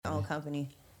company.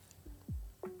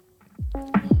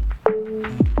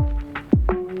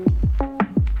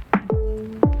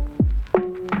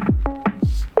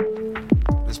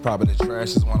 It's probably the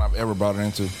trashiest one I've ever brought it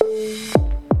into.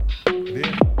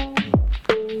 Yeah.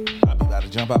 I'll be about to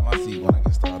jump out my seat when I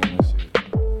get started on this shit.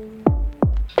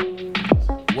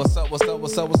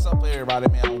 What's up, everybody,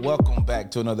 man? Welcome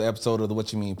back to another episode of the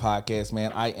What You Mean Podcast,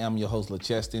 man. I am your host,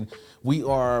 LaCheston. We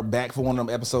are back for one of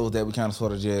them episodes that we kind of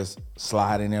sort of just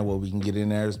slide in there where we can get in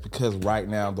there. It's because right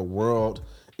now the world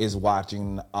is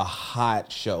watching a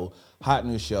hot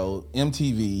new show,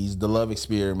 MTV's The Love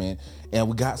Experiment. And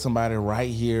we got somebody right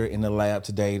here in the lab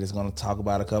today that's going to talk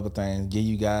about a couple things, give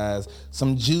you guys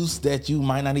some juice that you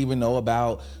might not even know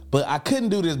about. But I couldn't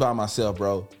do this by myself,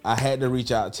 bro. I had to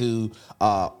reach out to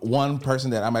one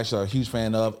person that I'm actually a huge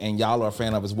fan of, and y'all are a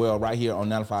fan of as well, right here on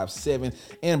 95.7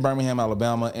 in Birmingham,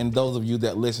 Alabama, and those of you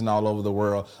that listen all over the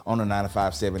world on the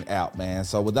 95.7 app, man.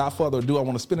 So without further ado, I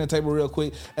want to spin the table real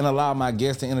quick and allow my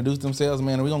guests to introduce themselves,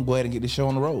 man, and we're going to go ahead and get this show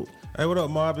on the road. Hey, what up,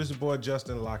 Mob? It's your boy,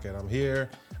 Justin Lockett. I'm here.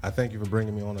 I thank you for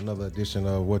bringing me on another edition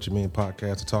of What You Mean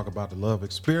Podcast to talk about the Love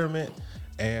Experiment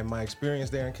and my experience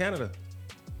there in Canada.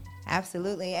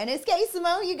 Absolutely. And it's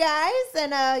K.Samone, you guys.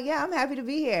 And yeah, I'm happy to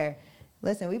be here.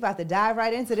 Listen, we about to dive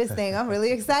right into this thing. I'm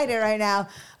really excited right now.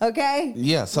 Okay?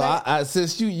 Yeah, so I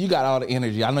since you got all the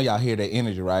energy, I know y'all hear that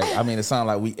energy, right? I mean, it sounds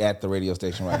like we at the radio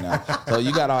station right now. So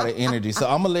you got all the energy. So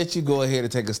I'm going to let you go ahead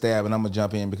and take a stab, and I'm going to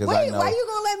jump in because I know. Why you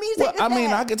going to let me take a stab? I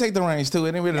mean, I can take the reins too.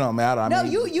 It really don't matter.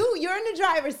 You're in the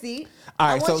driver's seat. All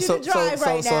right, I want you to drive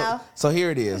right now. So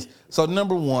here it is. So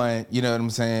number one, you know what I'm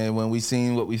saying? When we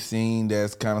seen what we've seen,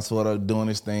 that's kind of sort of doing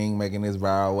this thing, making this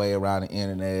viral way around the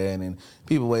internet, and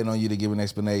people waiting on you to give an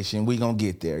explanation. We gonna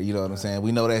get there. You know what I'm saying?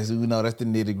 We know that's the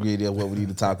nitty gritty of what we need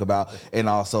to talk about, and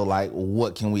also like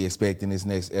what can we expect in this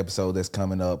next episode that's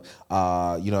coming up.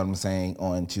 You know what I'm saying,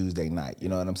 on Tuesday night. You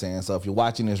know what I'm saying? So if you're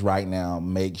watching this right now,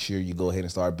 make sure you go ahead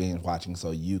and start binge watching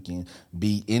so you can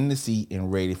be in the seat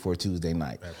and ready for Tuesday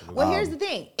night. Absolutely. Well, here's the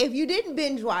thing. If you didn't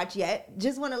binge watch yet,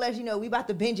 just want to let you know we about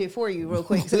to binge it for you real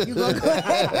quick. So you gonna go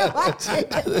ahead and watch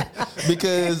it.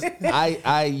 Because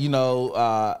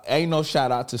ain't no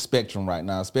shout out to Spectrum right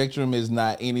now. Spectrum is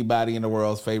not anybody in the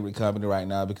world's favorite company right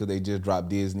now because they just dropped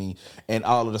Disney and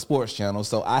all of the sports channels.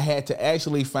 So I had to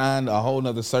actually find a whole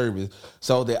nother service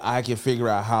so that I could figure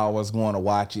out how I was going to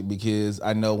watch it, because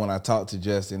I know when I talked to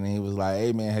Justin and he was like,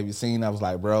 hey man, have you seen? I was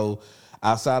like, bro,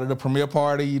 outside of the premiere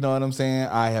party, you know what I'm saying,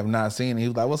 I have not seen it. He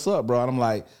was like, what's up, bro? And I'm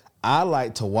like, I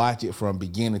like to watch it from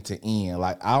beginning to end.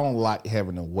 Like, I don't like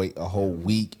having to wait a whole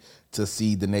week to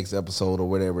see the next episode or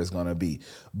whatever it's going to be.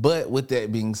 But with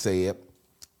that being said,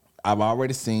 I've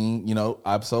already seen,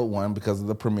 episode 1 because of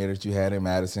the premiere that you had in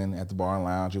Madison at the Bar and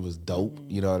Lounge. It was dope,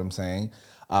 you know what I'm saying?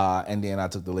 And then I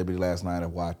took the liberty last night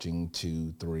of watching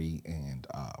 2, 3, and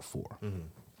 4. Mm-hmm.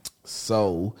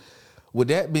 So with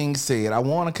that being said, I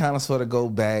want to kind of sort of go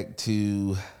back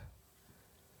to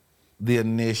the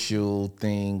initial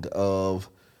thing of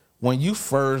when you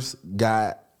first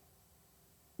got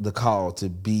the call to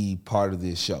be part of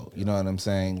this show. You know what I'm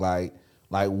saying? Like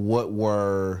what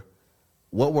were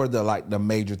the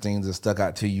major things that stuck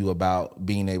out to you about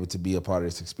being able to be a part of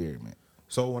this experiment?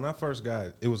 So when I first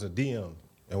got, it was a DM,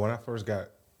 and when I first got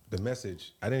the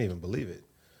message, I didn't even believe it,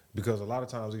 because a lot of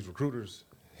times these recruiters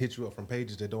hit you up from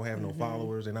pages that don't have no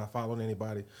followers, they're not following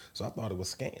anybody, so I thought it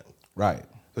was scam. Right.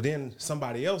 But then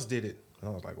somebody else did it, and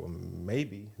I was like, well,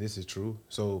 maybe this is true.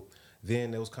 So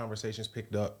then those conversations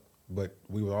picked up, but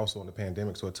we were also in the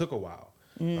pandemic, so it took a while.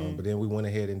 But then we went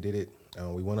ahead and did it.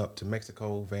 We went up to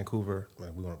Mexico, Vancouver. We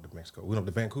went up to Mexico. We went up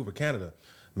to Vancouver, Canada.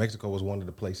 Mexico was one of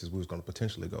the places we was going to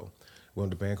potentially go. We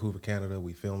went to Vancouver, Canada.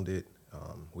 We filmed it.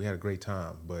 We had a great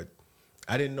time, but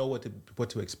I didn't know what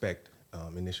to expect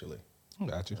initially. I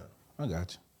got you.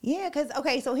 Yeah, because,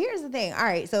 okay, so here's the thing. All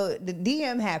right, so the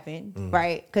DM happened,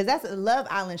 right? Because that's Love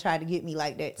Island tried to get me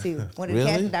like that, too. One of the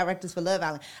casting directors for Love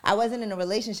Island. I wasn't in a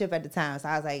relationship at the time, so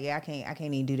I was like, yeah, I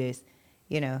can't even do this.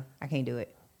 I can't do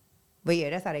it. But, yeah,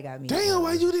 that's how they got me. Damn,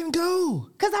 why you didn't go?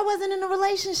 Because I wasn't in a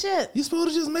relationship. You supposed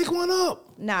to just make one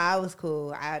up. Nah, I was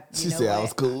cool. She said I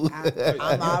was cool.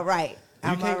 I'm all right.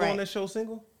 You can't go on that show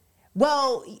single?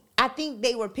 Well, I think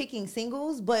they were picking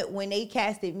singles, but when they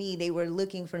casted me, they were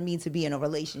looking for me to be in a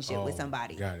relationship with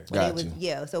somebody. Got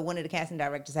it. So one of the casting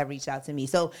directors have reached out to me.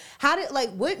 So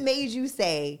what made you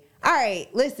say, all right,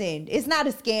 listen, it's not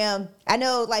a scam. I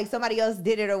know somebody else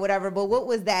did it or whatever, but what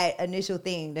was that initial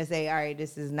thing to say, all right,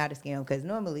 this is not a scam? Because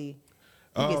normally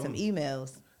you get some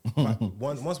emails.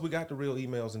 Once we got the real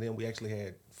emails, and then we actually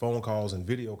had phone calls and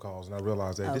video calls, and I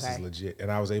realized that this is legit,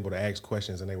 and I was able to ask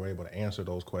questions, and they were able to answer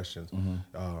those questions.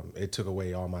 It took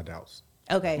away all my doubts.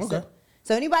 Okay.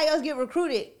 So anybody else get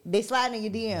recruited, they slide in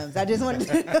your DMs. I just wanted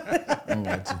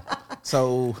to.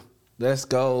 So let's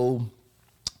go.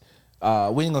 We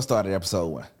ain't gonna start at episode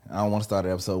 1. I don't want to start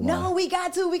at episode 1. No, we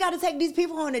got to. We got to take these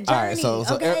people on a journey. All right, so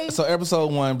okay? So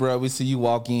episode 1, bro. We see you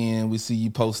walk in. We see you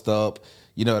post up.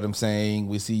 You know what I'm saying?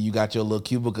 We see you got your little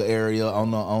cubicle area on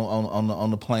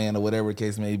the plan or whatever the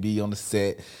case may be on the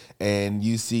set, and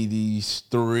you see these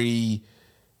 3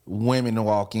 women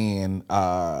walk in.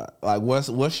 Like,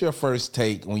 what's your first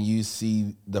take when you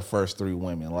see the first 3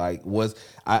 women? Like,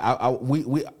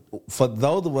 we for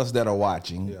those of us that are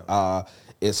watching,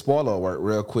 it's spoiler alert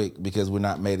real quick because we're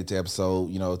not made it to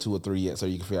episode 2 or 3 yet, so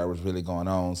you can figure out what's really going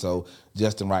on. So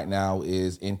Justin right now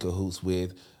is in cahoots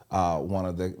with one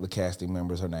of the casting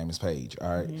members. Her name is Paige. All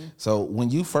right. Mm-hmm. So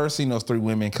when you first seen those 3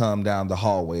 women come down the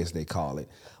hallway, as they call it,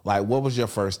 like, what was your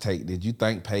first take? Did you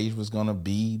think Paige was gonna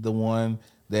be the one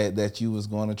that you was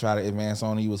going to try to advance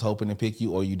on, and you was hoping to pick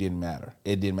you, or you didn't matter?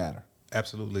 It didn't matter.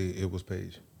 Absolutely, it was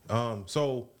Paige.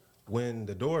 So when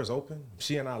the doors open,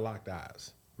 she and I locked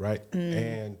eyes, right?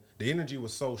 And the energy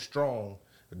was so strong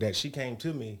that she came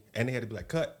to me, and they had to be like,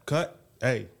 cut,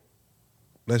 hey,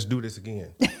 let's do this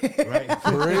again, right?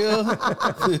 For real?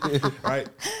 Right?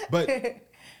 But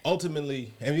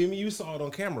ultimately, I mean, you saw it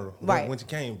on camera when she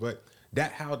came, but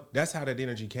that's how that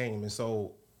energy came. And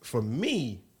so for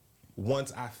me,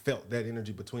 once I felt that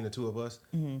energy between the 2 of us,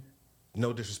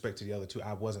 no disrespect to the other 2,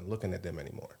 I wasn't looking at them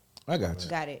anymore. I got you.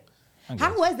 Got it.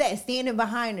 How was that standing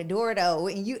behind the door though?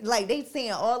 And you like they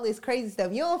saying all this crazy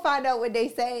stuff. You don't find out what they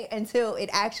say until it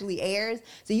actually airs.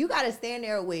 So you got to stand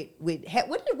there with what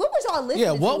was y'all listening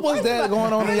to? Yeah, what was that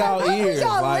going on in y'all ears?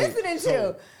 What was y'all listening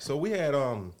to? So we had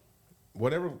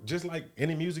whatever, just like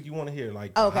any music you want to hear,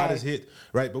 like the hottest hit,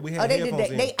 right? But we had headphones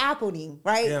in. They Appled him,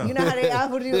 right? Yeah. You know how they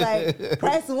Appled you, like,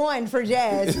 press 1 for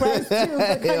jazz, press 2 for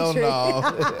country. Hell no.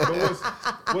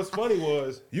 But what's funny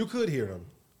was you could hear them,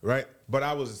 right? But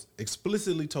I was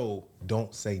explicitly told,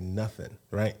 don't say nothing,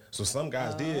 right? So some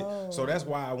guys did. So that's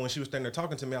why when she was standing there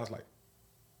talking to me, I was like,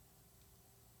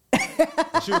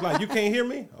 and she was like, you can't hear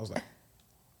me? I was like,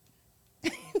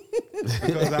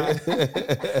 because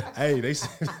they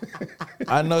said,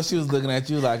 I know she was looking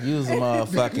at you like you was a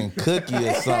motherfucking cookie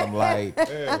or something. Like,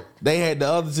 they had the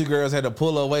other 2 girls had to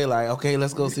pull away like, okay,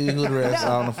 let's go see who the rest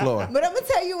are on the floor. But I'm gonna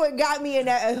tell you what got me in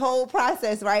that whole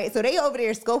process, right? So they over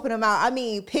there scoping them out. I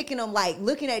mean, picking them, like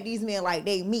looking at these men like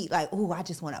they meat, like, ooh, I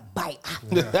just want to bite.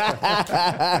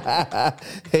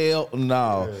 Hell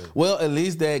no. Yeah. Well, at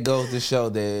least that goes to show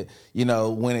that,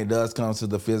 when it does come to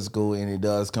the physical and it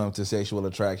does come to sexual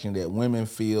attraction, that women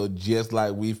feel just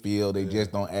like we feel. They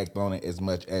just don't act on it as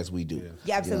much as we do.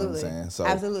 Yeah, absolutely. You know what I'm saying? So,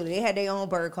 absolutely. They had their own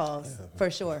bird calls, for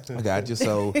sure. I got you.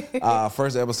 So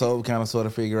first episode, we kind of sort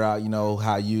of figure out,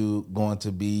 how you going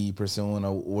to be pursuing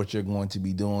or what you're going to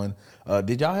be doing.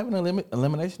 Did y'all have an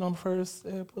elimination on the first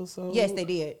episode? Yes, they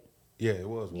did. Yeah, it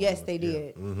was. Yes, they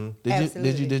did. Yeah. Mm-hmm.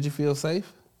 Did you feel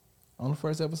safe on the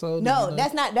first episode? No,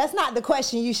 that's not the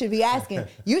question you should be asking.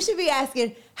 You should be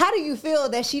asking, how do you feel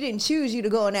that she didn't choose you to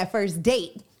go on that first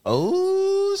date?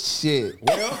 Oh shit!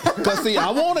 Well, cause see,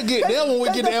 I want to get there when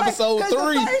we get to episode 3.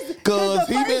 Cause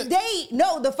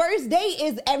the first date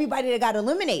is everybody that got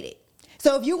eliminated.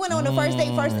 So if you went on the first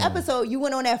episode, you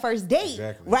went on that first date,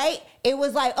 right? It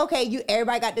was like, okay,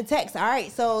 everybody got the text. All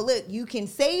right, so look, you can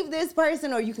save this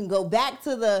person, or you can go back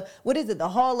to the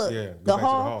hall. The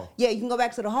hall. Yeah, you can go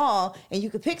back to the hall, and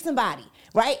you could pick somebody,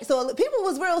 right? So people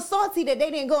was real salty that they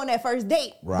didn't go on that first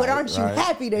date. Right, but aren't you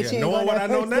happy that you didn't go on that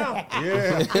first date? Knowing what I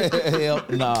know now, Hell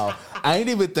no, I ain't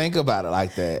even think about it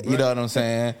like that. You know what I'm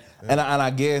saying? And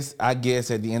I guess at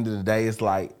the end of the day, it's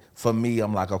like, for me,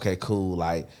 I'm like, okay, cool,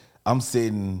 like, I'm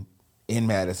sitting in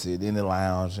Madison in the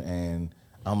lounge and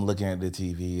I'm looking at the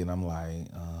TV and I'm like,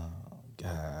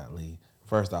 golly.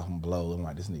 First off, I'm blown. I'm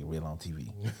like, this nigga real on TV.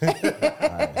 All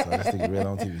right, so this nigga real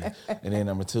on TV. And then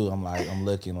number 2, I'm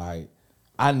looking like,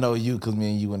 I know you because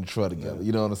me and you in the truck together.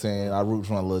 You know what I'm saying? I root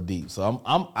from a little deep. So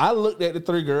I looked at the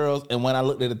 3 girls, and when I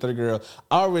looked at the 3 girls,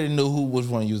 I already knew which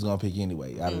one you was gonna pick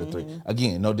anyway out of the 3.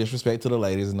 Again, no disrespect to the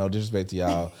ladies and no disrespect to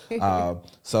y'all.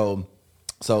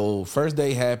 So first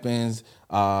day happens.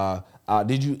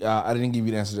 Did you? I didn't give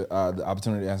you the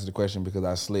opportunity to answer the question because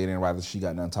I slid in right as she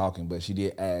got done talking. But she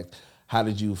did ask, "How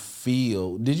did you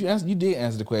feel?" Did you answer? You did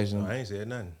answer the question. No, I ain't said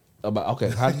nothing.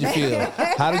 How did you feel?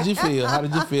 How did you feel? How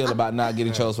did you feel about not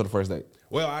getting chosen for the first date?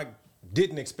 Well, I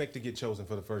didn't expect to get chosen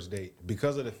for the first date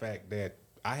because of the fact that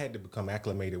I had to become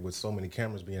acclimated with so many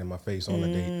cameras being in my face on the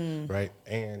date, right?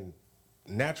 And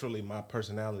naturally, my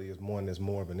personality is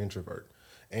more of an introvert.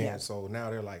 And so now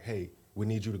they're like, hey, we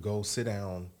need you to go sit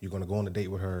down. You're going to go on a date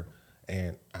with her.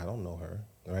 And I don't know her,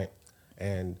 right?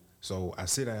 And so I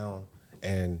sit down,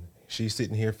 and she's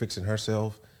sitting here fixing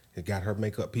herself. It got her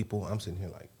makeup people. I'm sitting here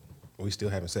like, we still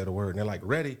haven't said a word. And they're like,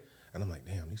 ready? And I'm like,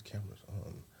 damn, these cameras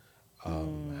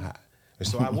hot. And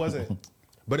so I wasn't,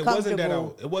 but it wasn't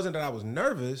that I was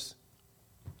nervous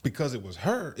because it was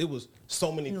her. It was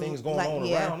so many things going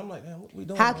on around. I'm like, man, what we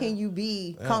doing? How can you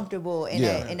be comfortable in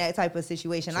that type of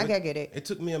situation? So I get it. It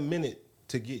took me a minute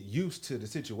to get used to the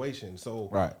situation.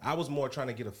 So I was more trying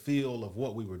to get a feel of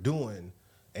what we were doing.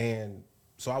 And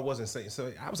so I wasn't saying,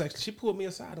 she pulled me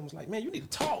aside and was like, man, you need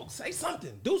to talk, say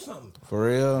something, do something. For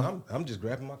real? I'm just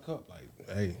grabbing my cup like,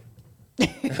 hey.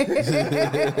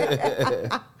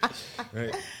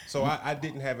 Right. So I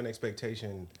didn't have an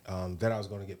expectation that I was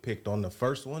going to get picked on the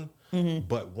first one. Mm-hmm.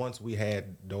 But once we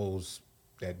had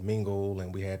that mingle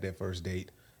and we had that first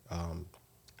date,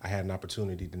 I had an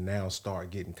opportunity to now start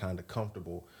getting kind of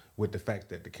comfortable with the fact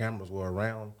that the cameras were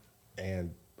around,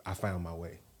 and I found my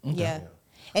way. Yeah.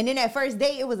 And then that first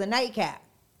date, it was a nightcap.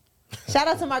 Shout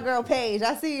out to my girl Paige.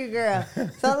 I see you, girl.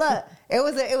 So look,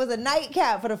 it was a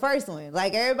nightcap for the first one.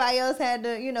 Like everybody else had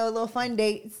the little fun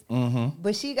dates,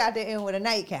 but she got to end with a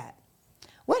nightcap.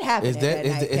 What happened? Is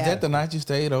that the night you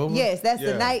stayed over? Yes, that's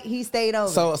the night he stayed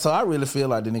over. So I really feel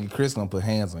like the nigga Chris gonna put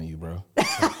hands on you, bro.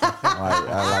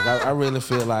 I really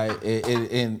feel like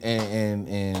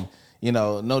and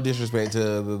no disrespect to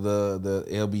the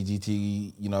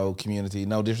LGBT community,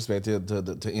 no disrespect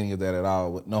to any of that at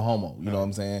all. No homo, you know what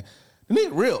I'm saying? The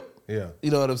nigga real. Yeah.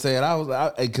 You know what I'm saying?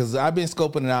 Because I've been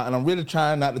scoping it out, and I'm really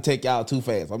trying not to take y'all too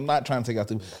fast. I'm not trying to take y'all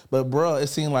too, but bro, it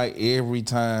seemed like every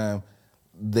time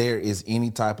there is any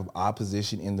type of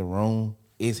opposition in the room,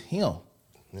 it's him.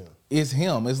 Yeah. It's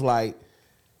him. It's like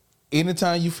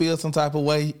anytime you feel some type of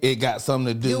way, it got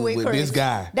something to do with Chris. This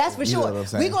guy. That's for sure.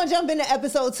 We're going to jump into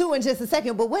episode 2 in just a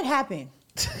second, but what happened?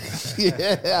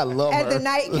 I love At her. the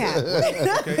nightcap.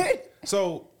 Okay.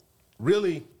 So,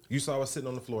 really, you saw us sitting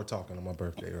on the floor talking on my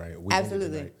birthday, right?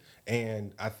 Absolutely.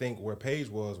 And I think where Paige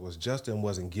was Justin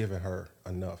wasn't giving her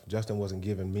enough. Justin wasn't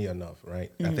giving me enough,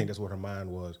 right? Mm-hmm. I think that's what her mind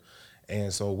was.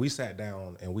 And so we sat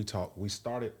down and we talked. We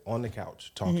started on the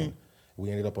couch talking. Mm-hmm. We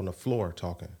ended up on the floor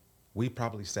talking. We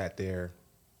probably sat there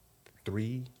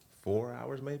 3-4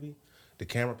 hours maybe. The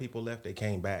camera people left, they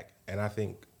came back.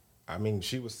 And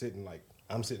she was sitting like,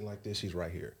 I'm sitting like this, she's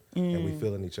right here. And we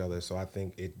feeling each other. So I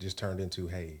think it just turned into,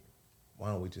 hey, why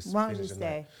don't we just finish the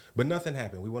night? But nothing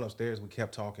happened. We went upstairs, we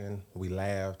kept talking, we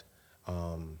laughed.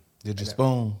 Did you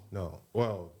spoon? No.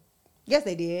 Well, yes,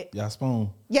 they did. Y'all spoon.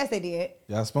 Yes, they did.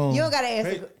 Y'all spoon. You don't got to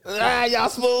answer. Y'all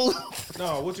spoon.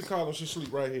 No, what you call them? She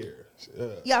sleep right here.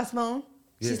 Y'all spoon.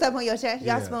 Yeah. She slept on your chest.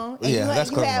 Y'all spoon.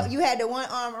 And you had the one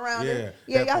arm around her.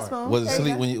 Yeah, y'all spoon. Was it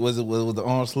sleep when you was the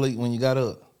arm sleep when you got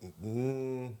up?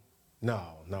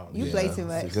 No. You play too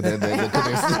much. They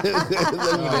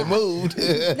moved.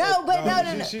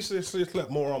 No. She slept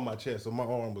more on my chest, so my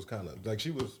arm was kind of like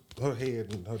her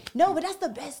head and her. No, but that's the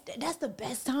best. That's the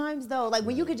best times though. Like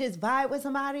when you could just vibe with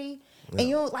somebody and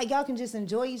y'all can just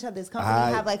enjoy each other's company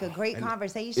and have like a great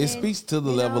conversation. It speaks to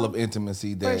the level of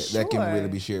intimacy that can really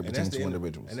be shared between two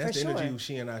individuals. And that's the energy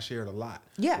she and I shared a lot.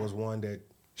 Yeah, was one that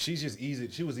she's just easy.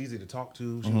 She was easy to talk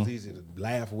to. She was easy to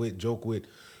laugh with, joke with.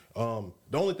 The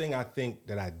only thing I think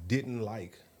that I didn't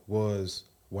like was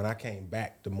when I came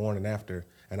back the morning after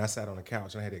and I sat on the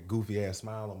couch and I had that goofy ass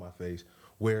smile on my face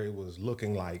where it was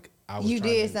looking like I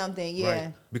was something, yeah.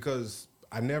 Right? Because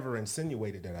I never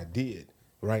insinuated that I did,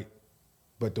 right?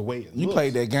 But the way you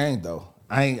played that game though.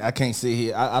 I can't sit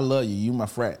here. I love you. You my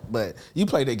frat, but you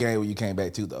played that game when you came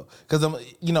back too, though. Because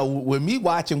with me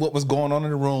watching what was going on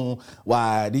in the room,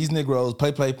 why these Negroes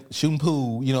play shooting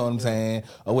pool, you know what I'm saying,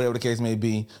 or whatever the case may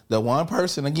be. The one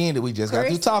person again that we just got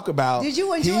to talk about. Did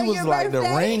you enjoy He was your like birthday?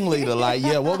 The ringleader. Like,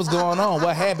 yeah, what was going on?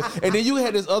 What happened? And then you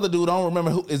had this other dude. I don't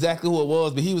remember exactly who it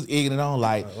was, but he was egging it on.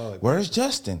 Like, where's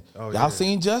Justin? Y'all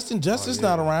seen Justin? Justin's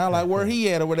not around. Like, where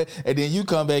he at or whatever. And then you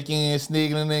come back in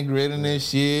sniggling and gritting and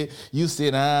shit. You sit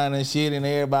down and shit, and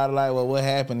everybody like, well, what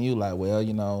happened? You like, well,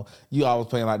 you always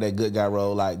playing like that good guy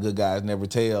role, like good guys never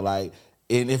tell. Like,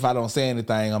 and if I don't say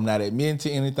anything, I'm not admitting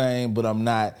to anything, but I'm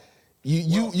not.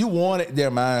 You wanted their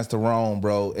minds to roam,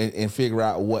 bro, and figure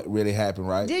out what really happened,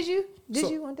 right? Did you? Did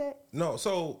you want that? No.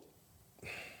 So,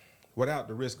 without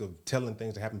the risk of telling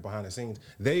things that happened behind the scenes,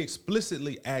 they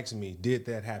explicitly asked me, did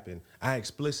that happen? I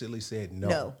explicitly said no.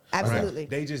 No, absolutely. Right?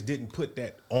 They just didn't put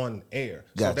that on air.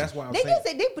 Gotcha. So that's why I'm saying.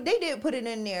 They did put it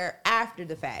in there after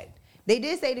the fact. They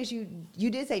did say that you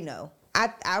did say no.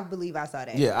 I believe I saw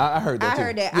that. Yeah, I heard that too. I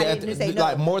heard that. Yeah, I didn't say no.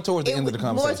 Like more towards the end of the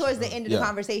conversation. More towards the end of the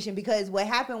conversation, because what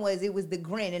happened was it was the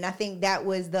grin, and I think that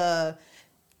was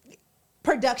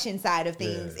production side of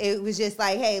things. Yeah. It was just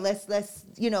like, hey, let's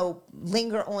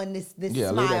linger on this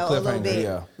Yeah, smile a little bit.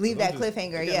 Yeah. Leave that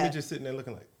cliffhanger. You got Yeah. me just sitting there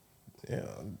looking like, Yeah,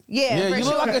 Yeah, for you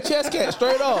sure. look like a chess cat,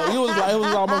 straight up. It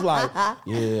was almost like,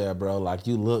 yeah, bro, like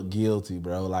you look guilty,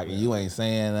 bro. Like you ain't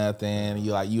saying nothing.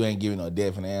 You ain't giving no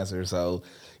definite answer. So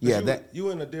yeah, you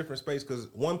in a different space because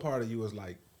one part of you is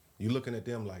like you looking at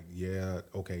them like, yeah,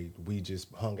 okay, we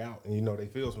just hung out and they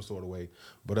feel some sort of way.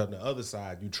 But on the other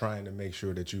side, you trying to make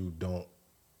sure that you don't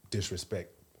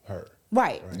disrespect her.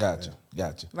 Right. Gotcha.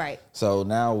 Right. So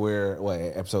now we're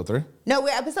episode 3? No,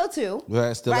 we're episode 2.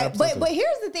 We're still right. episode 2. But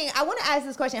here's the thing. I want to ask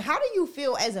this question. How do you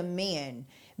feel as a man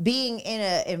being in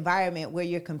an environment where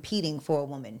you're competing for a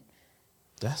woman?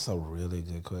 That's a really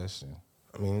good question.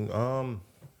 I mean,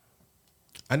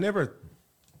 I never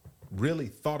really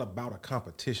thought about a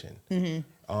competition.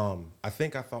 Mm-hmm. I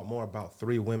think I thought more about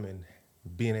 3 women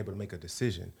being able to make a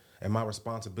decision, and my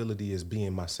responsibility is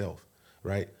being myself,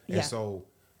 right? Yeah. And so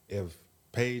if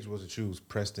Paige was to choose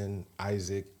Preston,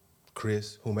 Isaac,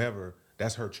 Chris, whomever,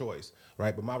 that's her choice,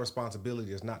 right? But my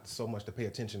responsibility is not so much to pay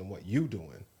attention to what you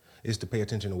doing, is to pay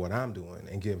attention to what I'm doing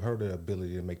and give her the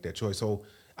ability to make that choice. So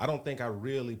I don't think I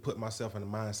really put myself in the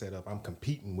mindset of I'm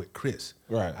competing with Chris.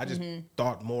 Right. I just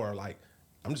thought more like,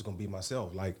 I'm just going to be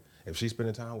myself. Like, if she's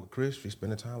spending time with Chris, she's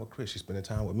spending time with Chris. She's spending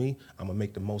time with me, I'm going to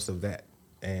make the most of that.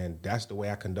 And that's the way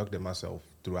I conducted myself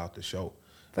throughout the show.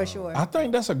 For sure. I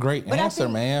think that's a great answer,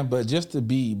 man. But just to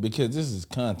be, because this is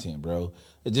content, bro,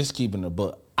 just keeping the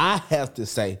book. I have to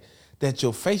say that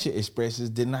your facial expressions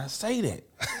did not say that.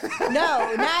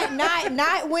 No,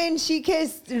 not when she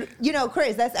kissed,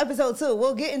 Chris. That's episode 2.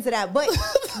 We'll get into that. But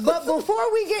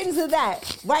before we get into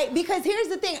that, right? Because here's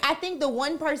the thing. I think the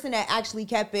one person that actually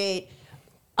kept it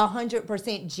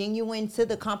 100% genuine to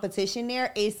the competition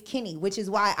there is Kenny, which is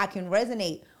why I can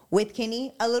resonate with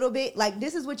Kenny a little bit. Like,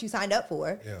 this is what you signed up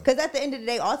for. Because at the end of the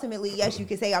day, ultimately, yes, you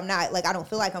can say I'm not, like, I don't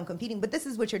feel like I'm competing, but this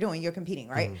is what you're doing. You're competing,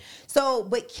 right? So,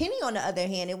 but Kenny, on the other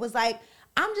hand, it was like,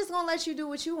 I'm just going to let you do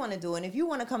what you want to do. And if you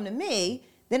want to come to me,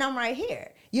 then I'm right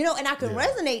here. And I can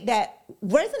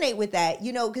resonate with that,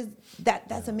 because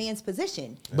that's a man's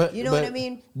position. But you know what I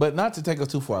mean? But not to take us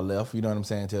too far left, you know what I'm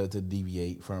saying, to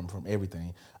deviate from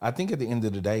everything. I think at the end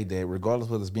of the day that regardless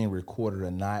of whether it's being recorded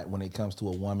or not, when it comes to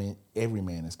a woman, every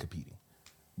man is competing.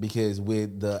 Because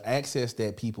with the access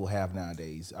that people have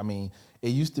nowadays, I mean, it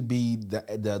used to be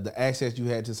the access you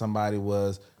had to somebody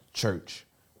was church,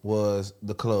 was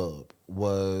the club,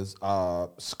 was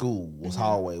school, was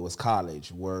hallway, was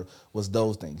college, was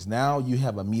those things. Now you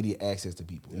have immediate access to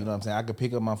people. You know what I'm saying? I could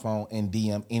pick up my phone and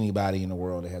DM anybody in the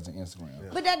world that has an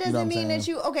Instagram. But that doesn't mean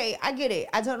that I get it.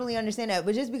 I totally understand that.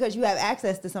 But just because you have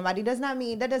access to somebody does not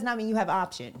mean you have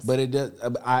options. But it does.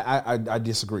 I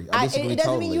disagree. I disagree. It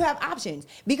doesn't mean you have options,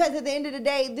 because at the end of the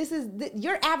day,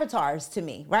 you're avatars to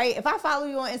me, right? If I follow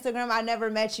you on Instagram, I never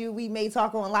met you, we may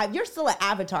talk on live, you're still an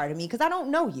avatar to me because I don't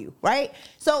know you, right?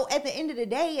 So at the end of the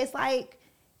day, it's like,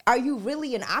 are you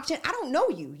really an option? I don't know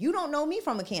you. You don't know me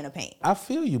from a can of paint. I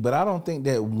feel you, but I don't think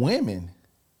that women,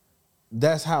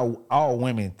 that's how all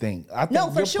women think. I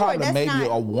think for sure, probably that's maybe not,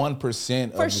 a 1%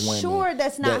 of women. For sure,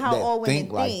 that's not how all women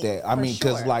think like that. I mean,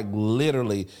 because sure. like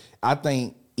literally, I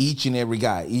think each and every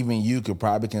guy, even you could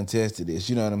probably contest to this.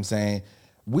 You know what I'm saying?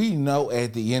 We know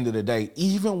at the end of the day,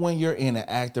 even when you're in an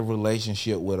active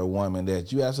relationship with a woman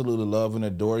that you absolutely love and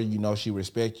adore, she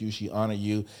respect you, she honor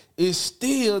you, it's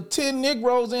still 10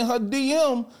 Negroes in her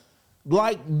DM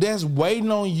like that's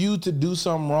waiting on you to do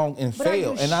something wrong and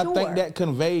fail. And I think that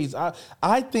conveys,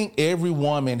 I think every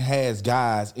woman has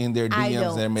guys in their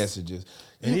DMs and their messages.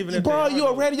 And even if bro, you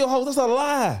a radio host, that's a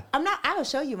lie. I'm not. I'll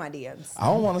show you my DMs. I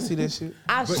don't want to see that shit.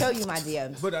 I'll show you my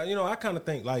DMs. But I kind of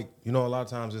think like, a lot of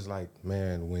times it's like,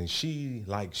 man, when she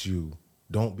likes you,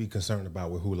 don't be concerned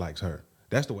about who likes her.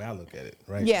 That's the way I look at it,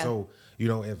 right? Yeah. So,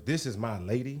 if this is my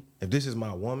lady, if this is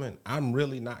my woman, I'm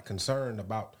really not concerned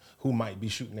about who might be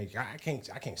shooting. I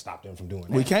can't stop them from doing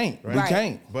that. We can't. Right? We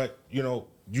can't. But you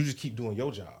just keep doing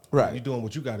your job. Right. You're doing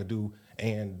what you got to do,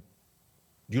 and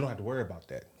you don't have to worry about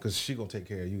that because she's gonna take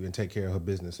care of you and take care of her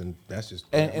business, and that's just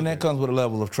and that comes with a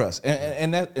level of trust,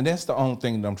 and that's the only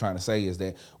thing that I'm trying to say is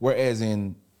that whereas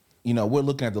in we're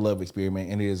looking at the love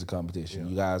experiment and it is a competition.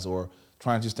 You guys are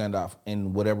trying to stand off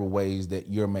in whatever ways that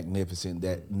you're magnificent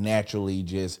that naturally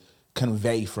just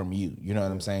convey from you. You know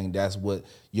what I'm saying? That's what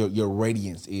your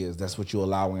radiance is. That's what you're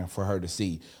allowing for her to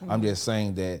see. I'm just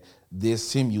saying that this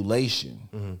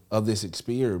simulation of this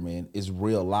experiment is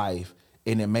real life.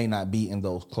 And it may not be in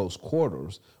those close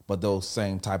quarters, but those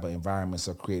same type of environments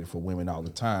are created for women all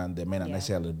the time that may not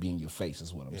necessarily be in your face,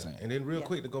 is what I'm saying. And then real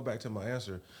quick to go back to my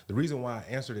answer, the reason why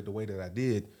I answered it the way that I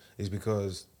did is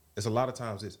because it's a lot of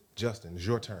times it's Justin, it's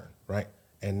your turn, right?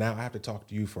 And now I have to talk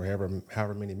to you for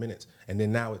however many minutes. And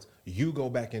then now it's you go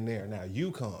back in there. Now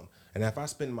you come. And if I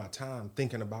spend my time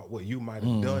thinking about what you might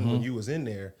have done when you was in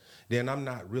there, then I'm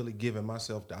not really giving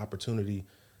myself the opportunity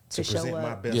to present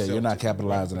my best self. Yeah, you're not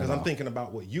capitalizing because at I'm all. thinking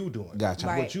about what you doing. Gotcha.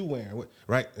 Right. What you wearing.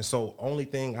 Right? And so only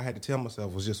thing I had to tell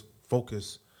myself was just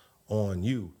focus on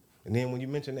you. And then when you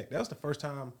mentioned that was the first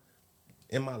time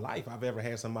in my life I've ever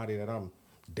had somebody that I'm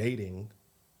dating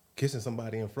kissing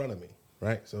somebody in front of me.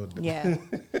 Right. So yeah,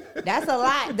 that's a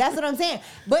lot. That's what I'm saying.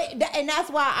 But and that's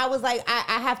why I was like,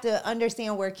 I have to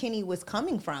understand where Kenny was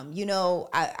coming from. You know,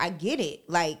 I get it.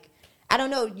 Like, I don't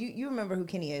know. You remember who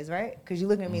Kenny is, right? Because you're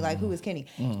looking at me like, who is Kenny?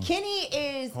 Kenny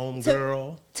is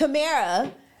homegirl.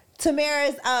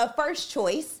 Tamara's first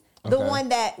choice. The Okay. one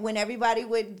that when everybody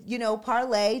would,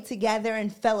 parlay together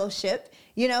and fellowship,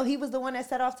 he was the one that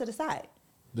set off to the side.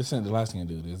 This ain't the light skin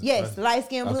dude, is it? Yes, light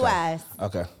skin, blue eyes.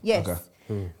 Okay. Yes. Okay.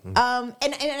 And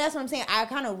that's what I'm saying. I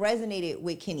kind of resonated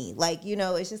with Kenny. Like,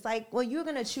 it's just like, well, you're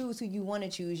going to choose who you want to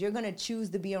choose. You're going to choose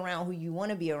to be around who you want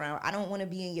to be around. I don't want to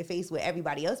be in your face with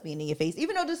everybody else being in your face,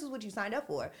 even though this is what you signed up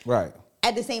for. Right.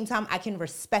 At the same time, I can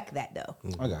respect that, though.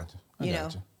 I got you. I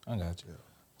got you. Yeah.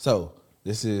 So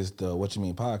this is the What You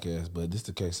Mean podcast, but this is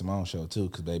the K.Samone show too,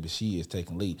 because baby, she is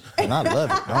taking lead, and I love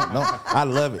it. I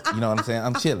love it. You know what I'm saying?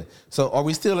 I'm chilling. So are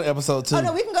we still in episode 2? Oh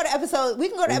no, we can go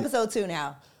to episode 2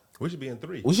 now. We should be in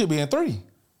 3. We should be in 3.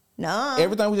 No.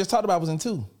 Everything we just talked about was in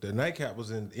 2. The nightcap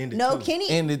was ended. No, 2. Kenny.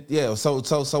 Ended, yeah. So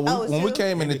it's when we 2?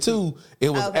 came into Ended 2, it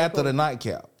was Okay, after cool. the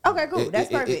nightcap. Okay, cool. That's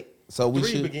perfect. So we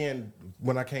 3 should. began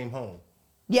when I came home.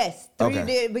 Yes, 3 Okay.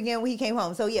 did begin when he came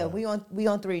home. So yeah, we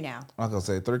on 3 now. I'm gonna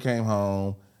say 3 came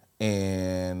home,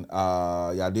 and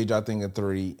y'all did y'all thing at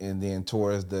 3, and then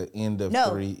towards the end of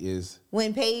 3 is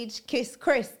When Paige kissed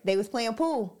Chris, they was playing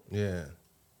pool, Yeah.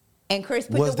 and Chris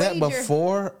put was the that wager.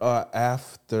 before or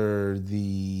after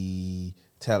the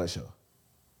talent show?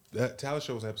 That talent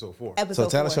show was episode 4. Episode So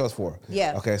talent 4. show is 4.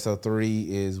 Yeah. Okay, so 3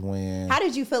 is when. How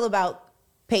did you feel about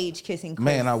Paige kissing Chris?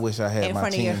 Man, I wish I had in my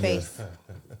front of team your here. face.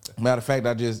 Matter of fact,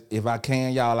 if I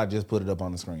can, y'all, I just put it up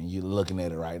on the screen. You're looking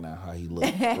at it right now, how he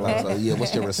looked. So yeah,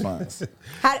 what's your response?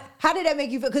 How did that make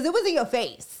you feel? Because it was in your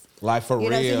face. Like for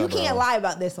real, So you can't bro. lie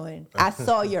about this one. I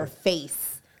saw your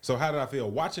face. So how did I feel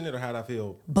watching it, or how did I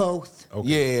feel? Both.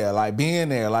 Okay. Yeah, like being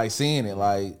there, like seeing it,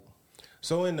 like.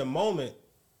 So in the moment,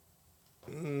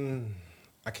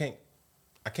 I can't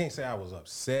say I was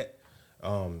upset.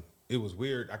 It was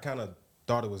weird. I kind of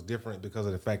thought it was different because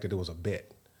of the fact that it was a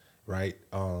bet, right?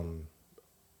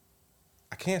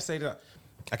 I can't say that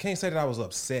I was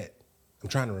upset. I'm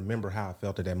trying to remember how I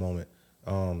felt at that moment.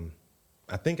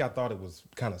 I think I thought it was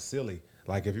kind of silly.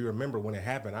 Like if you remember when it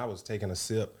happened, I was taking a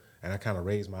sip and I kind of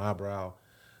raised my eyebrow.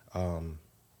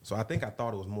 So I think I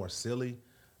thought it was more silly.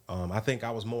 I think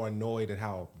I was more annoyed at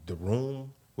how the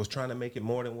room was trying to make it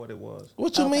more than what it was.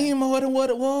 What you mean more than what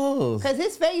it was? Because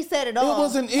his face said it all. It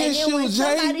was an issue,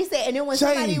 and then when Jay.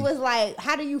 somebody was like,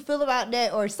 "How do you feel about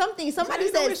that?" or something, somebody That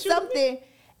ain't no said issue with something,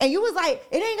 and you was like,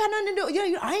 "It ain't got nothing to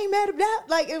do." I ain't mad at that.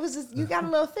 Like it was just you got a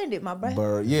little offended, my brother.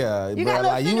 But yeah, You bro, got a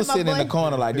little like you was offended, my sitting in the boy.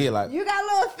 corner like this, like You got a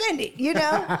little offended,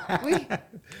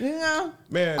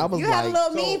 Man, I was You had a like-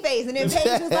 little mean face, and then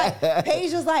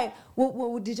Paige was like,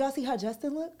 well, did y'all see how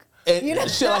Justin look? And You know?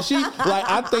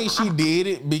 I think she did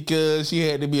it because she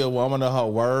had to be a woman of her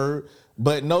word.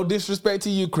 But no disrespect to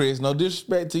you, Chris. No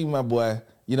disrespect to you, my boy.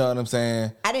 You know what I'm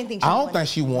saying? I didn't think. I don't think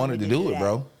she wanted to do it, that.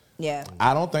 bro. Yeah,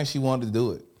 I don't think she wanted to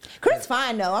do it. Chris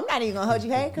fine though. I'm not even gonna hold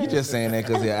you. Hey, Chris. You just saying that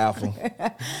because you're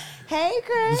alpha. Hey,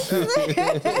 Chris.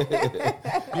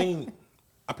 I mean,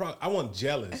 I wasn't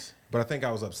jealous, but I think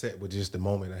I was upset with just the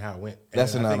moment and how it went.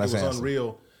 That's and an I think it honest was answer.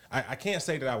 unreal. I can't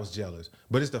say that I was jealous,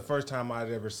 but it's the first time I'd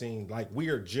ever seen, like, we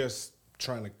are just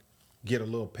trying to get a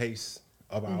little pace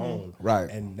of our own. Right.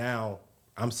 And now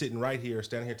I'm sitting right here,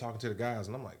 standing here talking to the guys,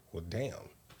 and I'm like, well, damn,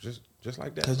 just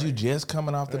like that. Because you just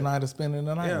coming off the night of spending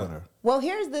the night Yeah. with her. Well,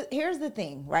 here's the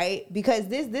thing, right? Because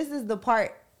this is the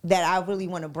part that I really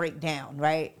want to break down,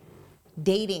 right?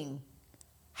 Dating.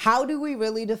 How do we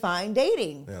really define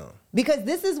dating? Yeah. Because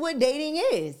this is what dating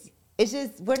is. It's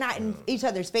just we're not in each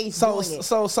other's face So- doing it.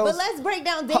 so- But let's break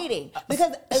down dating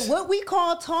because what we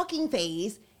call talking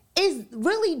phase is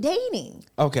really dating.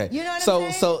 Okay. You know what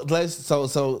I'm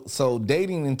saying? So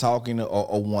dating and talking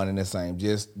are one and the same.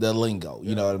 Just the lingo.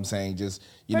 You know what I'm saying? Just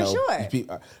For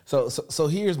sure. So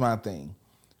here's my thing.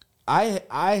 I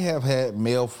have had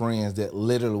male friends that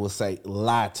literally will say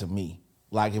lie to me.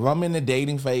 Like if I'm in the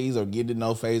dating phase or getting to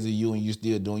know phase of you and you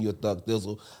still doing your thug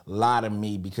thistle, lie to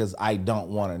me because I don't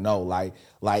want to know. Like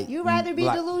You rather be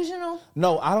delusional?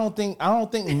 No, I don't think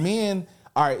men.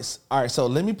 All right. So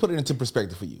let me put it into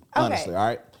perspective for you, honestly.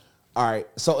 All right.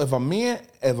 So if a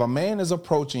man is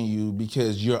approaching you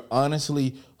because you're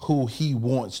honestly who he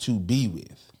wants to be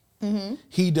with,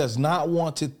 he does not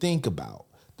want to think about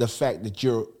the fact that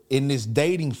you're in this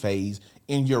dating phase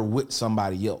and you're with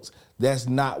somebody else. That's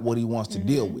not what he wants to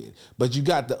deal with. But you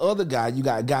got the other guy, you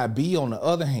got guy B on the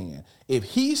other hand. If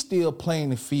he's still playing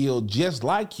the field just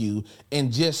like you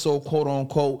and just so quote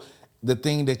unquote the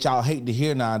thing that y'all hate to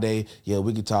hear nowadays, yeah,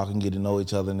 we can talk and get to know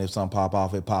each other, and if something pop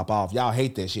off, it pop off. Y'all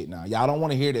hate that shit now. Y'all don't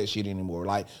want to hear that shit anymore.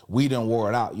 Like, we done wore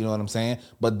it out, you know what I'm saying?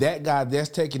 But that guy that's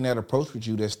taking that approach with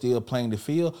you, that's still playing the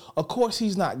field, of course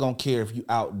he's not going to care if you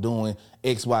out doing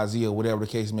X, Y, Z, or whatever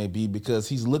the case may be, because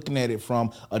he's looking at it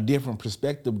from a different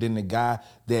perspective than the guy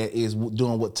that is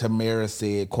doing what Tamara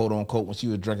said, quote unquote, when she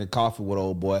was drinking coffee with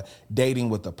old boy, dating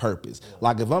with a purpose.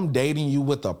 Like, if I'm dating you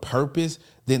with a purpose,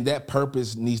 then that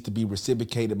purpose needs to be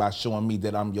reciprocated by showing me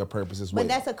that I'm your purpose as well. But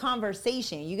that's a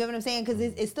conversation. You get what I'm saying? Because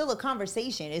it's still a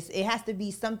conversation. It has to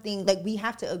be something, like, we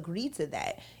have to agree to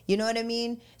that. You know what I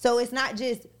mean? So it's not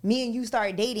just me and you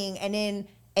start dating, and then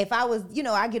if I was,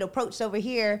 I get approached over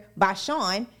here by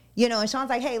Sean, and Sean's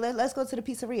like, hey, let's go to the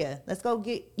pizzeria. Let's go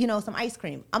get, some ice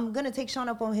cream. I'm going to take Sean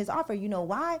up on his offer. You know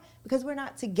why? Because we're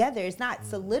not together. It's not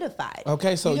solidified.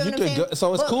 Okay, so you could go,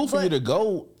 so it's cool for you to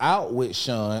go out with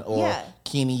Sean or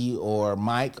Kenny or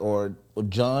Mike or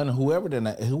John, whoever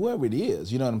it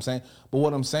is. You know what I'm saying? But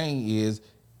what I'm saying is,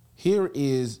 here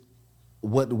is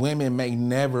what women may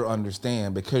never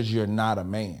understand, because you're not a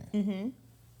man. Mm-hmm.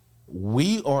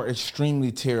 We are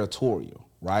extremely territorial,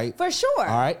 right? For sure. All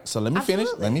right. So let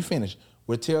me finish.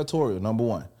 We're territorial, number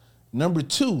one. Number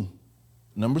two,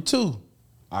 all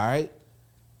right.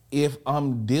 If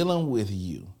I'm dealing with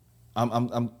you,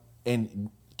 and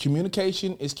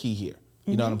communication is key here.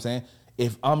 You know what I'm saying?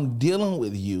 If I'm dealing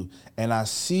with you and I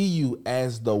see you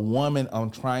as the woman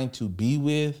I'm trying to be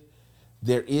with,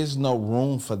 there is no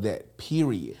room for that,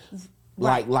 period.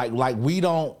 Right. Like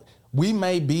we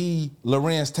may be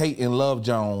Lorenz Tate and Love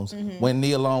Jones when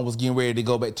Nia Long was getting ready to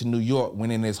go back to New York,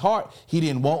 when in his heart, he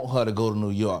didn't want her to go to New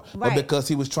York. Right. But because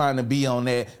he was trying to be on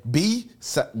that B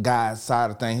guy's side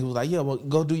of things, he was like, yeah, well,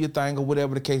 go do your thing or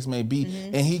whatever the case may be.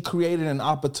 And he created an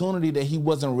opportunity that he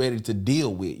wasn't ready to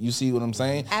deal with. You see what I'm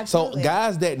saying? Absolutely. So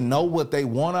guys that know what they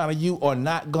want out of you are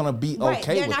not going to be okay with those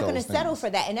things. They're not going to settle for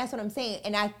that. And that's what I'm saying.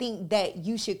 And I think that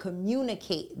you should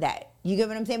communicate that. You get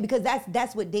what I'm saying? Because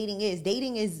that's what dating is.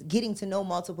 Dating is getting to know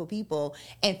multiple people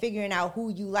and figuring out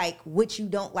who you like, what you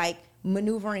don't like,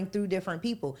 maneuvering through different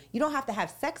people. You don't have to have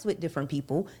sex with different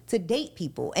people to date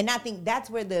people. And I think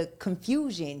that's where the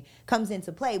confusion comes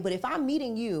into play. But if I'm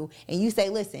meeting you and you say,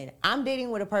 listen, I'm dating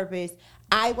with a purpose,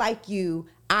 I like you,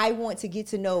 I want to get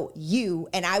to know you,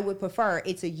 and I would prefer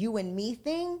it's a you and me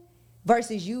thing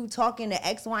versus you talking to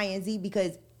X, Y, and Z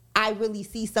because I really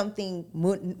see something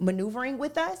maneuvering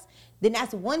with us, then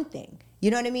that's one thing. You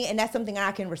know what I mean? And that's something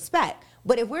I can respect.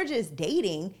 But if we're just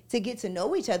dating to get to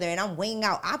know each other and I'm weighing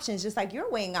out options just like you're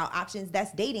weighing out options,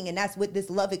 that's dating. And that's what this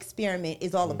love experiment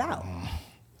is all about.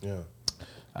 Yeah.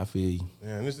 I feel you.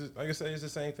 Yeah, and this is, like I say, it's the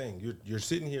same thing. You're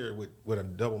sitting here with a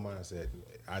double mindset.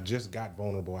 I just got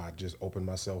vulnerable. I just opened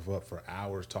myself up for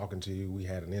hours talking to you. We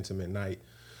had an intimate night.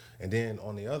 And then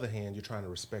on the other hand, you're trying to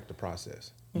respect the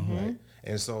process, right?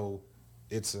 And so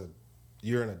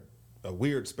you're in a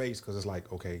weird space because it's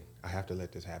like, okay, I have to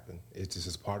let this happen. It's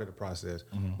just part of the process.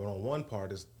 But on one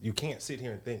part, you can't sit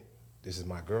here and think, this is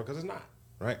my girl, because it's not,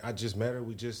 right? I just met her.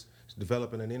 We just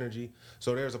developing an energy.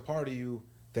 So there's a part of you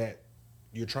that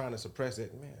you're trying to suppress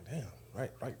it. Man,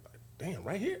 damn,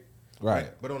 right here. Right.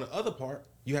 But on the other part,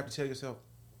 you have to tell yourself,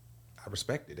 I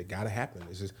respect it. It got to happen.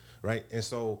 It's just, right? And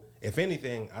so, if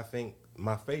anything, I think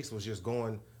my face was just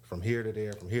going from here to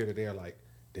there, like,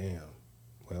 damn,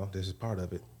 well, this is part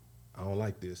of it. I don't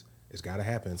like this. It's got to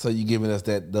happen. So you giving us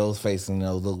those faces and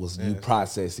those looks, you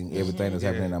processing everything that's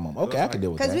happening in that moment. Okay, I can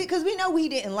deal with that. Because we know we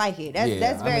didn't like it.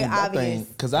 That's very obvious.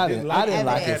 Because I didn't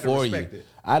like it for you.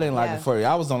 I didn't like it for you.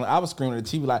 I was screaming at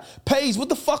the TV like, Paige, what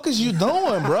the fuck is you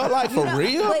doing, bro? Like, for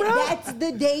real, but bro? That's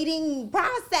the dating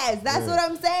process. That's what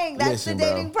I'm saying. That's the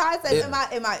dating process.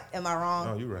 Am I wrong?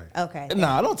 No, you're right. Okay.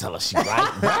 Nah, don't tell us she's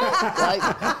right, bro.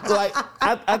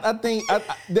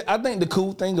 I think the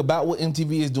cool thing about what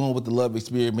MTV is doing with the love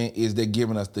experiment is they're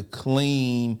giving us the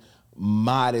clean,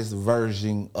 modest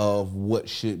version of what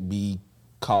should be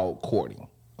called courting.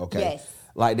 Okay. Yes.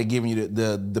 Like, they're giving you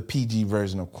the PG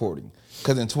version of courting.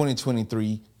 Because in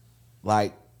 2023,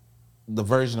 like, the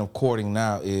version of courting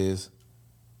now is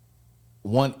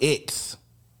 1X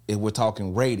if we're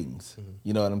talking ratings.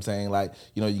 You know what I'm saying? Like,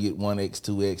 you get 1X,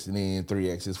 2X, and then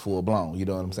 3X is full blown. You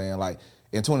know what I'm saying? Like,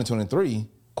 in 2023,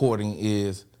 courting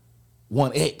is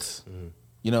one ex.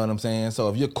 You know what I'm saying? So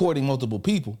if you're courting multiple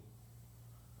people,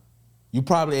 you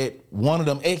probably at one of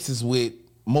them exes with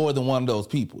more than one of those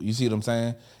people. You see what I'm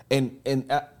saying?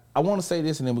 And I want to say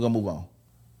this, and then we're gonna move on.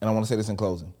 And I want to say this in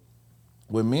closing.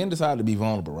 When men decide to be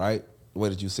vulnerable, right? The way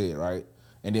that you said, right?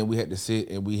 And then we had to sit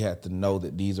and we had to know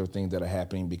that these are things that are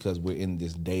happening because we're in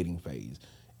this dating phase,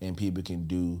 and people can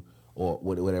do or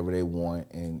whatever they want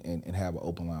and have an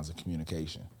open lines of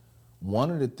communication.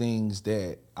 One of the things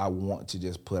that I want to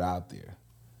just put out there,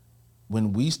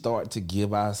 when we start to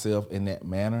give ourselves in that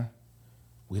manner,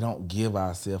 we don't give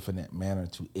ourselves in that manner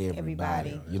to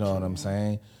everybody. You know what I'm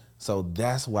saying? So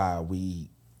that's why we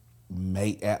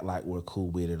may act like we're cool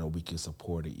with it or we can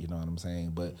support it, you know what I'm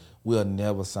saying? But we'll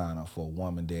never sign up for a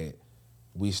woman that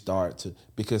we start to,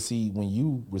 because see, when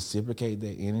you reciprocate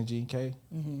that energy, Kay,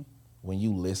 when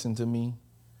you listen to me,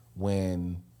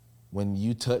 when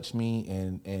you touch me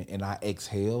and I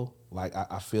exhale, like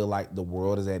I feel like the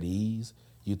world is at ease,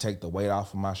 you take the weight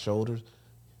off of my shoulders,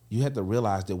 you have to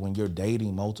realize that when you're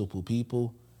dating multiple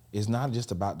people, it's not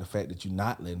just about the fact that you're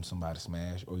not letting somebody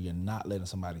smash or you're not letting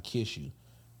somebody kiss you.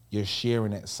 You're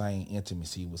sharing that same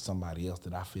intimacy with somebody else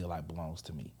that I feel like belongs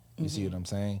to me. You see what I'm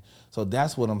saying? So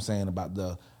that's what I'm saying about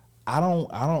I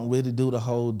don't really do the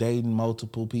whole dating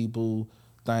multiple people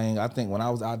thing. I think when I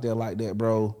was out there like that,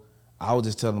 bro, I was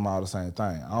just telling them all the same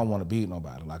thing. I don't want to be with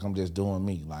nobody. Like, I'm just doing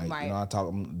me. Like, you know,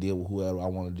 I'm deal with whoever I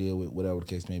want to deal with, whatever the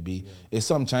case may be. If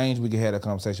something changed, we could have that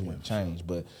conversation when it changed.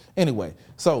 But anyway,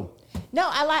 so. No,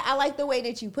 I like the way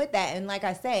that you put that. And like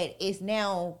I said, it's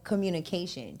now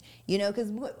communication, you know,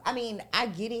 because, I mean, I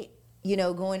get it, you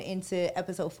know, going into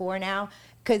episode 4 now,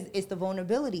 because it's the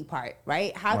vulnerability part,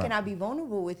 right? How can I be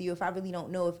vulnerable with you if I really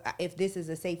don't know if this is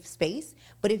a safe space?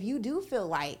 But if you do feel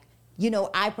like, you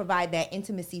know, I provide that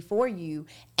intimacy for you,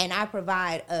 and I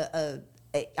provide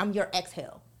I'm your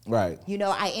exhale. Right. You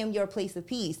know, I am your place of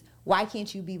peace. Why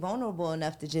can't you be vulnerable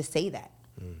enough to just say that?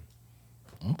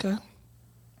 Okay.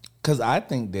 Because I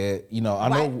think that, you know,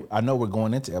 I know we're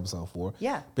going into episode 4.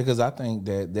 Yeah. Because I think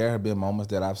that there have been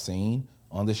moments that I've seen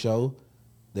on the show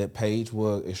that Paige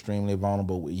was extremely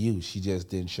vulnerable with you. She just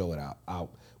didn't show it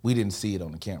out. We didn't see it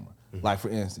on the camera. Like, for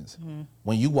instance,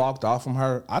 when you walked off from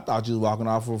her, I thought you was walking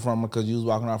off from her because you was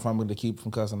walking off from her to keep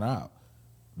from cussing her out.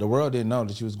 The world didn't know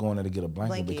that she was going there to get a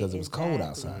blanket because it was cold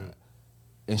outside.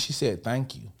 And she said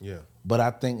thank you. Yeah. But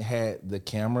I think had the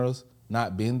cameras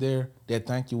not been there, that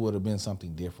thank you would have been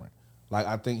something different. Like,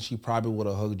 I think she probably would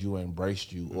have hugged you and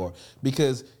embraced you, or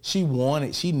because she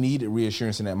needed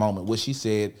reassurance in that moment. What she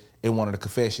said in one of the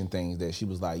confession things, that she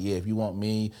was like, yeah, if you want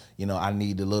me, you know, I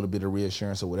need a little bit of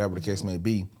reassurance or whatever the case may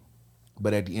be.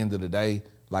 But at the end of the day,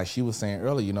 like she was saying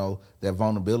earlier, you know, that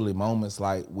vulnerability moments,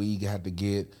 like, we have to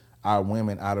get our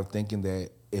women out of thinking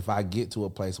that if I get to a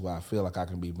place where I feel like I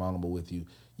can be vulnerable with you,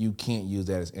 you can't use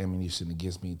that as ammunition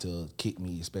against me to kick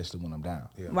me, especially when I'm down.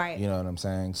 Yeah. Right. You know what I'm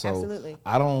saying? So absolutely.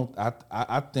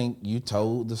 I think you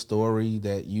told the story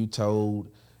that you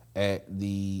told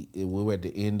we're at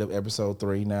the end of episode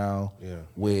 3 now. Yeah.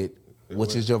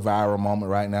 Which is your viral moment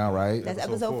right now, right? That's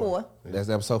episode 4. Yeah. That's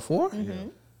episode 4? Mm-hmm. Yeah.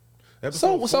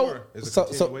 Episode 4 is a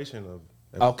continuation of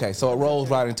episode okay, so it rolls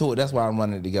right into it. That's why I'm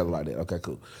running it together like that. Okay,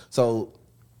 cool. So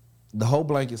the whole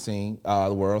blanket scene,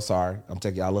 the world, sorry, I'm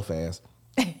taking y'all a little fast.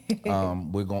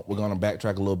 We're gonna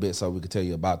backtrack a little bit so we can tell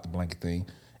you about the blanket thing.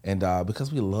 And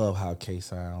because we love how Kay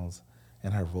sounds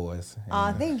and her voice.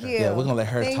 Oh, thank you. Yeah, we're gonna let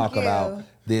her talk about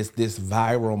this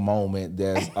viral moment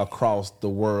that's across the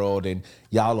world, and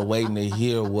y'all are waiting to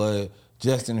hear what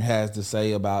Justin has to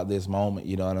say about this moment,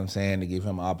 you know what I'm saying, to give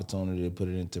him an opportunity to put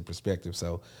it into perspective.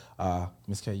 So,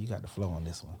 Ms. K, you got the flow on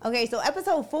this one. Okay, so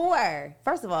episode 4.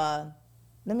 First of all,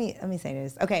 let me say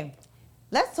this. Okay,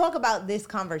 let's talk about this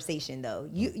conversation, though.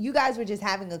 You guys were just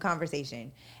having a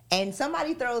conversation, and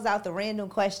somebody throws out the random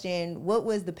question, what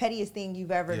was the pettiest thing you've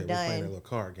ever done? We're playing a little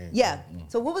card game. Yeah.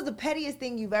 So what was the pettiest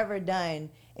thing you've ever done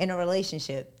in a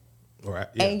relationship? Right.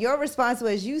 Yeah. And your response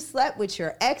was you slept with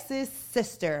your ex's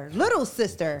sister, little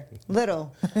sister,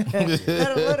 little.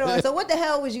 So what the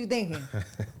hell was you thinking?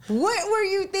 What were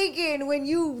you thinking when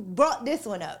you brought this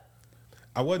one up?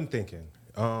 I wasn't thinking.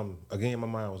 Again, my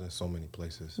mind was in so many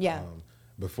places. Yeah.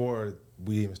 Before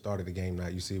we even started the game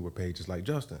night, you see where Paige is like,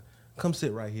 Justin, come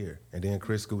sit right here. And then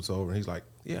Chris scoots over and he's like,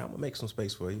 yeah, I'm going to make some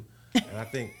space for you.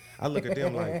 And I look at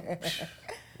them like,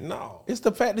 no. It's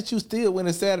the fact that you still went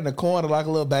and sat in the corner like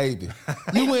a little baby.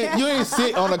 You ain't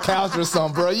sit on the couch or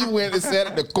something, bro. You went and sat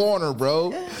in the corner, bro.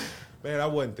 Man, I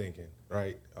wasn't thinking,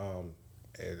 right?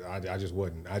 I just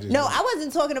wasn't. I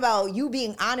wasn't talking about you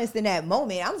being honest in that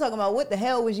moment. I'm talking about what the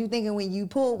hell was you thinking when you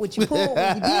pulled what you pulled,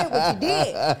 when you did what you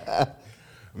did.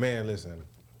 Man, listen,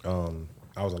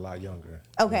 I was a lot younger.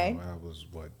 Okay. I was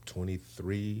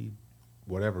 23,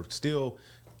 whatever, still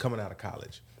coming out of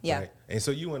college. Yeah. Right? And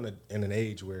so you in an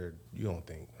age where you don't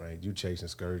think, right? You chasing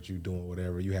skirts, you doing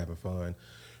whatever, you having fun.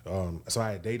 So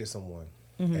I had dated someone,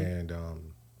 and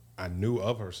I knew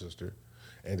of her sister,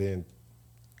 and then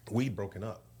we'd broken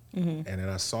up, and then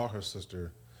I saw her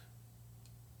sister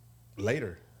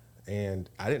later, and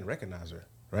I didn't recognize her.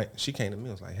 Right? She came to me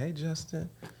and was like, "Hey, Justin,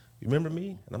 you remember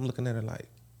me?" And I'm looking at her like,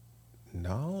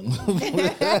 "No."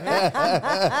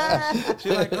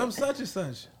 She's like, "I'm such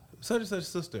and such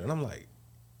sister," and I'm like,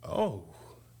 "Oh."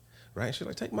 Right? She's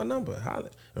like, "Take my number,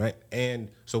 holler." Right? And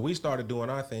so we started doing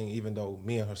our thing, even though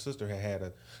me and her sister had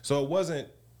a. So it wasn't.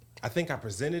 I think I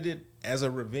presented it as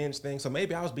a revenge thing. So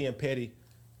maybe I was being petty,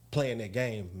 playing that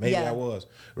game. Maybe I was,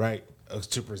 right?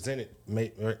 To present it,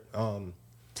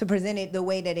 to present it the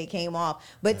way that it came off.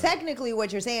 But technically,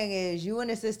 what you're saying is you and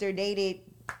a sister dated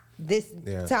this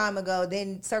time ago,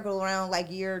 then circled around like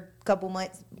couple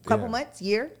months,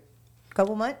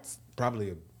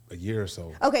 probably a year or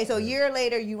so. Okay, so a year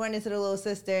later, you run into the little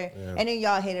sister, and then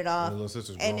y'all hit it off. And the little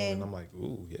sister's grown, and I'm like,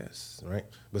 ooh, yes, right?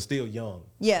 But still young.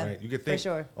 Yeah, right? You could think, for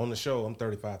sure. On the show, I'm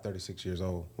 35, 36 years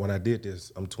old. When I did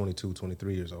this, I'm 22,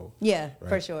 23 years old. Yeah, right?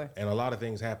 for sure. And a lot of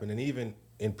things happened. And even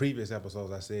in previous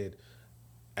episodes, I said,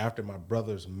 after my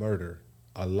brother's murder,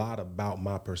 a lot about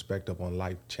my perspective on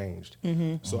life changed.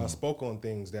 So I spoke on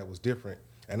things that was different.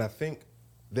 And I think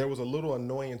there was a little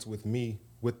annoyance with me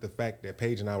with the fact that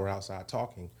Paige and I were outside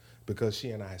talking, because she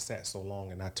and I had sat so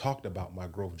long and I talked about my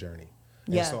growth journey.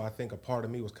 And so I think a part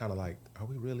of me was kind of like, are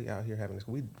we really out here having this?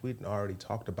 We'd already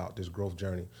talked about this growth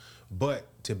journey. But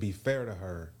to be fair to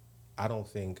her, I don't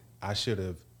think I should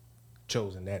have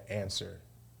chosen that answer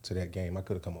to that game. I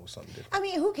could have come up with something different. I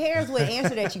mean, who cares what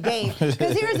answer that you gave?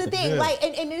 Because here's the thing, like,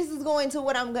 and this is going to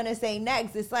what I'm going to say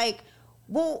next. It's like,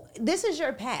 well, this is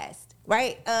your past,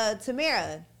 right?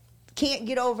 Tamara can't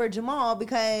get over Jamal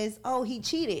because, he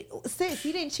cheated. Sis,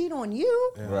 he didn't cheat on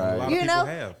you. Yeah, right. A lot of people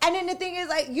have. And then the thing is,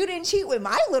 like, you didn't cheat with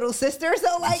my little sister.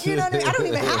 So, like, you know what I mean? I don't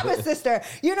even have a sister.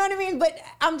 You know what I mean? But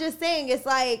I'm just saying, it's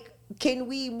like, can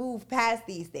we move past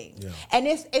these things? Yeah. And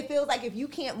it feels like if you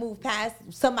can't move past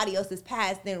somebody else's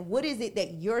past, then what is it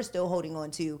that you're still holding on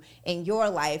to in your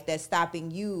life that's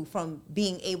stopping you from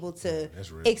being able to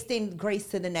extend grace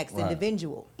to the next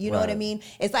individual? You know what I mean?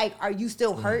 It's like, are you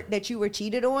still hurt that you were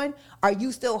cheated on? Are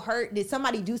you still hurt? Did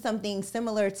somebody do something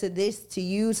similar to this to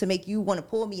you to make you want to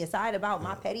pull me aside about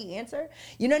my petty answer?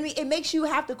 You know what I mean? It makes you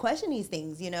have to question these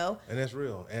things, you know? And that's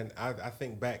real. And I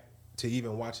think back to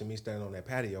even watching me standing on that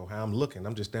patio, how I'm looking,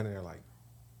 I'm just standing there like,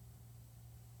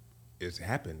 it's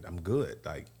happened. I'm good.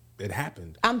 Like, it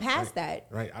happened. I'm past that.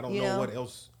 Right. I don't know what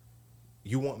else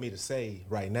you want me to say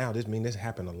right now. This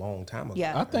happened a long time ago.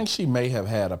 Yeah. I think she may have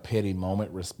had a petty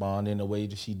moment responding the way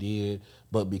that she did,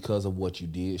 but because of what you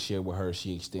did share with her,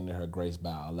 she extended her grace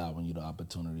by allowing you the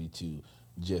opportunity to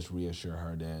just reassure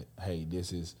her that, hey,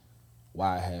 this is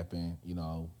why it happened,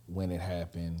 when it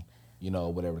happened,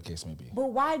 whatever the case may be. But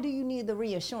why do you need the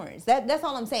reassurance? That's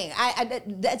all I'm saying.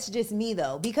 That's just me,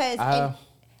 though, because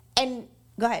and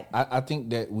go ahead. I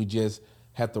think that we just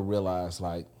have to realize,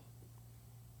 like,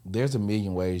 there's a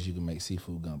million ways you can make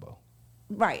seafood gumbo.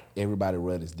 Right. Everybody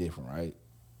rub is different, right?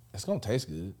 It's gonna taste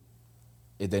good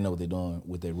if they know what they're doing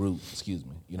with their root. Excuse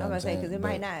me. You know what I'm saying? Because it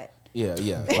might not. Yeah.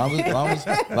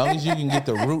 Long as you can get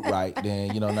the root right, then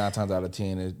 9 times out of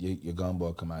 10 your gumbo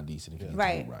will come out decent if you get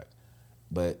the root right.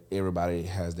 But everybody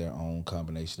has their own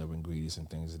combination of ingredients and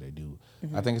things that they do.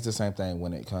 I think it's the same thing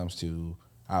when it comes to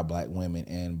our black women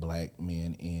and black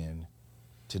men in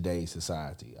today's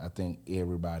society. I think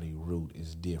everybody's root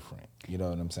is different. You know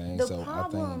what I'm saying? I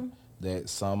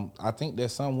think that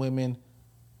some women,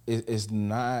 it's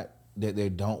not that they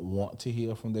don't want to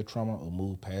heal from their trauma or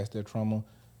move past their trauma.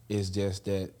 It's just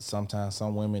that sometimes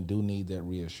some women do need that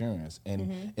reassurance,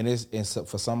 and so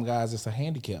for some guys it's a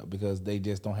handicap because they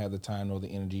just don't have the time or the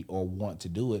energy or want to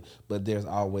do it. But there's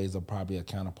always probably a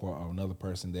counterpart or another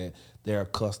person that they're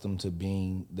accustomed to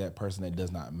being that person that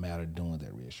does not matter doing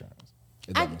that reassurance.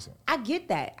 If that makes sense. I get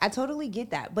that. I totally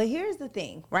get that. But here's the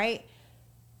thing, right?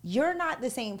 You're not the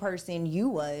same person you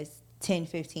was 10,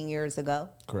 15 years ago.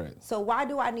 Correct. So why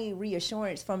do I need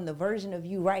reassurance from the version of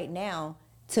you right now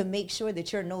to make sure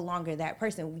that you're no longer that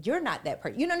person? You're not that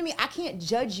person. You know what I mean? I can't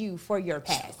judge you for your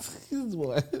past.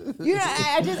 What?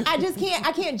 I just can't.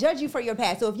 I can't judge you for your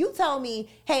past. So if you tell me,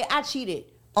 hey, I cheated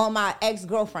on my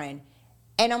ex-girlfriend,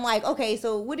 and I'm like, okay,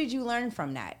 so what did you learn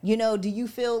from that? Do you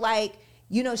feel like,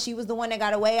 she was the one that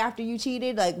got away after you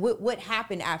cheated? Like, what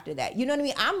happened after that? You know what I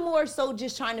mean? I'm more so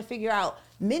just trying to figure out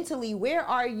mentally, where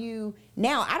are you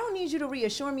now? I don't need you to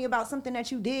reassure me about something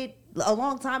that you did a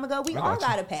long time ago. We all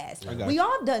got a past. We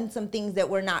all done some things that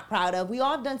we're not proud of. We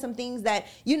all done some things that,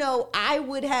 you know, I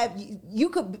would have, you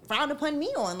could frown upon me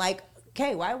on. Like,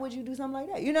 okay, why would you do something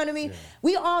like that? You know what I mean? Yeah.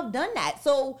 We all done that.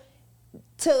 So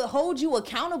to hold you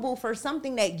accountable for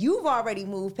something that you've already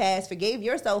moved past, forgave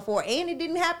yourself for, and it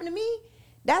didn't happen to me,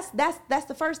 that's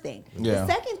the first thing. Yeah. The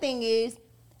second thing is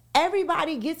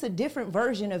everybody gets a different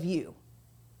version of you,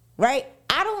 right?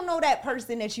 I don't know that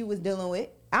person that you was dealing with.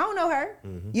 I don't know her.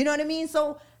 Mm-hmm. You know what I mean?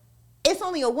 So it's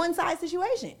only a one-side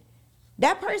situation.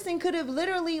 That person could have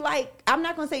literally, like, I'm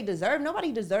not going to say deserved.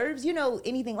 Nobody deserves, you know,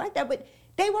 anything like that, but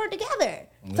they weren't together.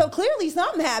 Mm-hmm. So clearly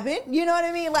something happened. You know what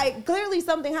I mean? Like, clearly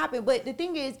something happened. But the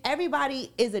thing is,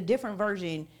 everybody is a different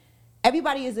version.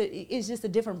 Everybody is just a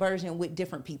different version with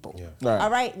different people. Yeah. Right. All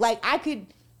right? Like, I could,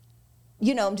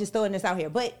 you know, I'm just throwing this out here.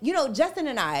 But, you know, Justin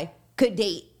and I could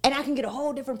date, and I can get a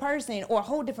whole different person or a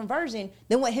whole different version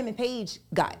than what him and Paige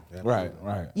got. Right.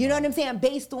 You know what I'm saying?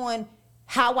 Based on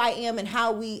how I am and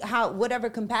how whatever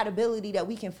compatibility that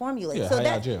we can formulate. Yeah, so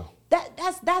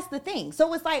that's the thing.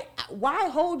 So it's like, why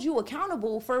hold you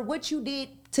accountable for what you did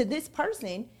to this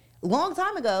person long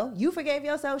time ago? You forgave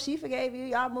yourself, she forgave you,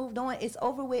 y'all moved on, it's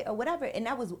over with or whatever, and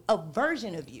that was a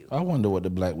version of you. I wonder what the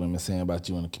black women saying about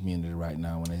you in the community right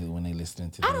now when they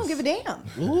listening to this. I don't give a damn.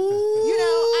 Ooh, you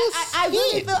know, I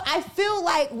really feel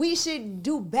like we should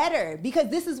do better, because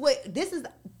this is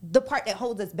the part that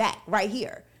holds us back right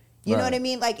here. You know what I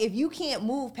mean? Like, if you can't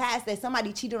move past that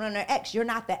somebody cheated on their ex, you're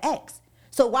not the ex.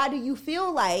 So why do you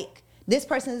feel like this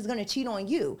person is going to cheat on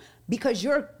you? Because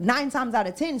you're 9 times out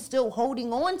of 10 still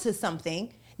holding on to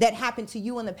something that happened to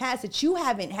you in the past that you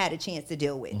haven't had a chance to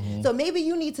deal with. Mm-hmm. So maybe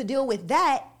you need to deal with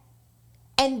that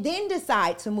and then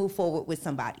decide to move forward with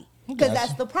somebody. Because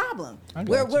that's the problem.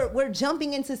 We're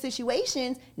jumping into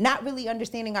situations, not really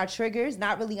understanding our triggers,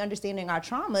 not really understanding our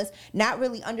traumas, not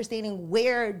really understanding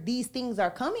where these things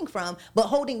are coming from, but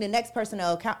holding the next person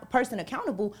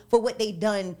accountable for what they've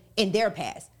done in their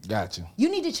past. Gotcha. You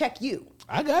need to check you.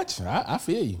 I got you. I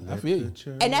feel you.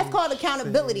 And that's called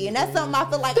accountability. And that's something I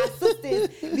feel like our sisters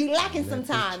be lacking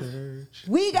sometimes.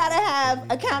 We got to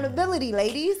have accountability,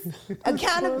 ladies.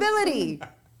 Accountability.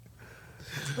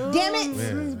 Damn it!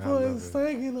 This boy is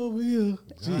singing over here.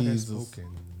 Jesus.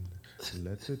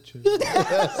 Let the church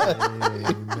say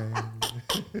amen.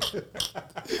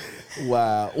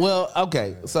 Wow. Well,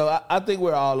 okay. So I think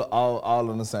we're all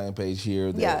on the same page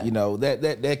here. That, you know,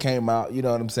 that came out. You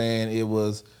know what I'm saying? It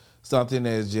was something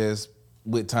that's just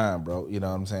with time, bro. You know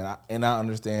what I'm saying? I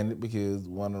understand it, because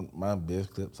one of my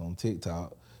best clips on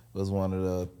TikTok was one of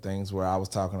the things where I was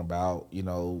talking about, you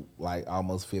know, like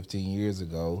almost 15 years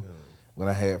ago. Yeah. When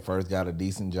I had first got a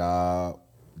decent job,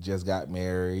 just got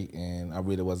married, and I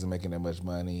really wasn't making that much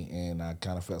money, and I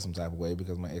kind of felt some type of way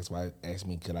because my ex-wife asked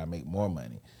me, could I make more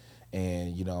money?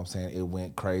 And, you know what I'm saying, it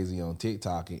went crazy on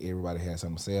TikTok, and everybody had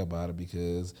something to say about it,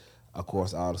 because, of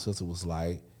course, all the sisters was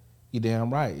like, you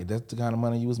damn right. If that's the kind of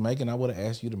money you was making, I would have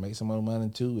asked you to make some more money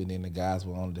too. And then the guys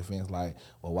were on the defense like,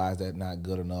 well, why is that not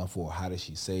good enough? Or how did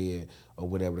she say it? Or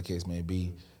whatever the case may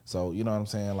be. So, you know what I'm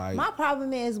saying? Like, my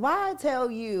problem is, why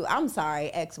tell you, I'm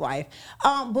sorry, ex-wife,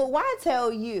 but why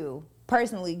tell you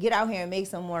personally, get out here and make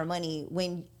some more money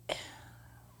when...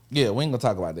 Yeah, we ain't gonna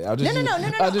talk about that.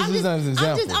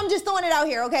 No. I'm just throwing it out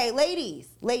here, okay? Ladies,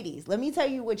 let me tell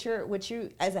you what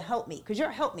you as a helpmate, because you're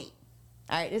a helpmate.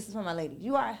 All right, this is for my ladies.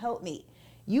 You are a helpmate.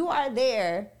 You are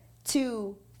there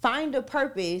to find a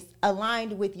purpose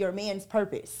aligned with your man's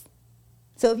purpose.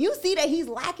 So if you see that he's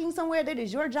lacking somewhere, that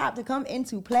is your job to come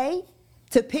into play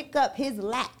to pick up his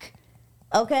lack.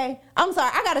 Okay? I'm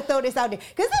sorry, I gotta throw this out there,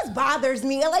 because this bothers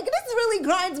me. Like, this really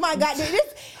grinds my goddamn.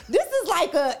 This is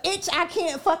like a itch I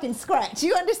can't fucking scratch.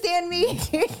 You understand me?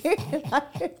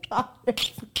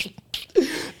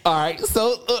 All right,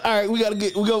 so we gonna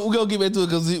get into it,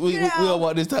 because we don't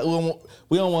want this time.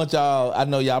 We don't want y'all. I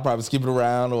know y'all probably skipping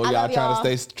around, or y'all trying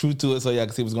to stay true to it so y'all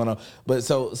can see what's going on. But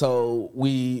so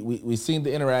we seen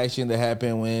the interaction that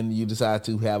happened when you decided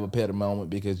to have a petty moment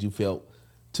because you felt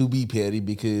to be petty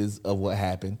because of what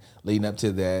happened leading up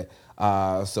to that.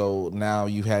 So now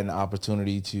you've had an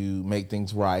opportunity to make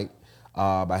things right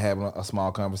by having a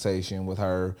small conversation with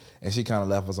her, and she kind of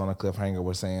left us on a cliffhanger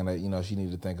with saying that, you know, she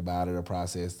needed to think about it or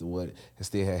process what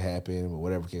still had happened, or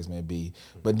whatever the case may be.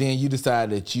 But then you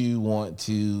decide that you want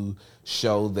to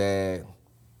show that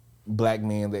black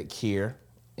men that care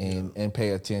and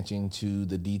pay attention to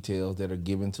the details that are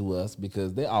given to us,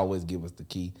 because they always give us the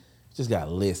key. Just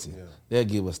gotta listen. Yeah. They'll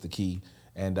give us the key,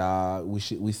 and we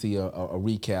see a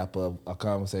recap of a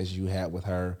conversation you had with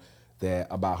her that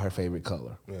about her favorite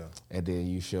color. Yeah. And then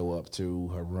you show up to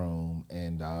her room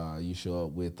and you show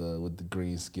up with the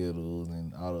green Skittles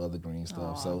and all the other green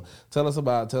stuff. Aww. So tell us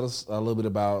a little bit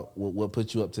about what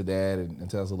put you up to that, and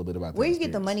tell us a little bit about that. Where you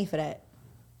get the money for that?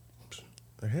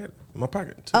 I had it in my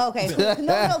pocket. Oh, okay. So, because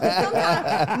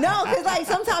like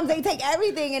sometimes they take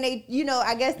everything and they,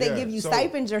 I guess they give you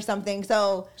stipends or something.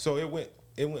 So it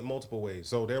went multiple ways.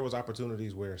 So there was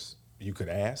opportunities where you could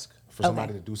ask for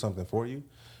somebody to do something for you.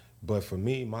 But for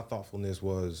me, my thoughtfulness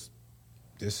was,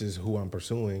 this is who I'm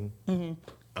pursuing. Mm-hmm.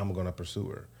 I'm going to pursue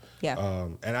her. Yeah.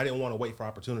 And I didn't want to wait for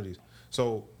opportunities.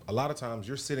 So a lot of times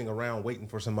you're sitting around waiting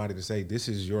for somebody to say, this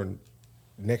is your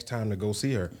next time to go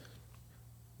see her.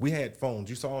 We had phones.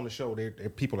 You saw on the show,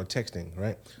 people are texting,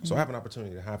 right? Mm-hmm. So I have an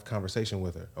opportunity to have a conversation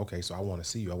with her. Okay, so I want to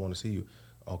see you.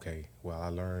 Okay, well, I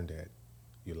learned that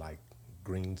you like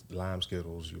green lime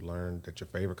Skittles. You learned that your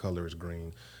favorite color is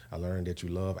green. I learned that you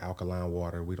love alkaline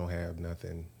water. We don't have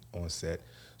nothing on set.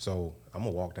 So I'm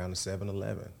going to walk down to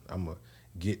 7-Eleven. I'm going to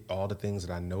get all the things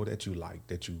that I know that you like,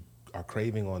 that you are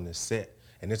craving on this set.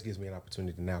 And this gives me an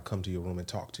opportunity to now come to your room and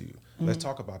talk to you. Mm-hmm. Let's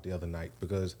talk about the other night,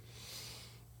 because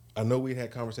I know we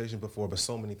had conversations before, but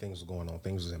so many things were going on.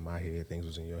 Things was in my head, things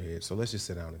was in your head. So let's just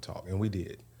sit down and talk. And we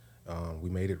did. We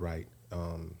made it right.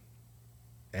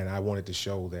 And I wanted to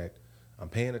show that I'm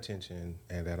paying attention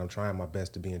and that I'm trying my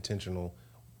best to be intentional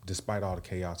despite all the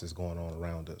chaos that's going on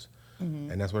around us.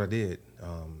 Mm-hmm. And that's what I did.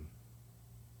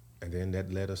 And then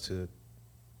that led us to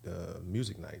the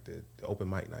music night, the open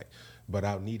mic night. But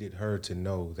I needed her to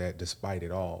know that despite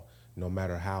it all, no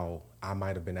matter how I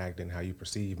might have been acting, how you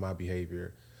perceive my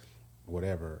behavior,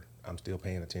 whatever, I'm still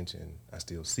paying attention. I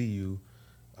still see you.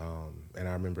 And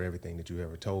I remember everything that you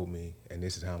ever told me, and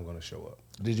this is how I'm going to show up.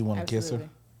 Did you want to kiss her?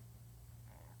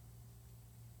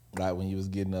 Like when you was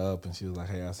getting up and she was like,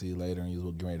 hey, I'll see you later, and you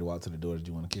was getting ready to walk to the door, did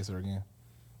you want to kiss her again?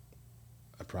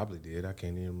 I probably did. I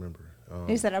can't even remember.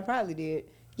 He said, I probably did.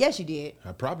 Yes, you did.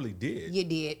 I probably did. You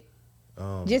did.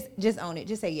 Just own it.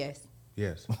 Just say yes.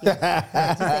 Yes. Yes.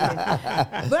 Just say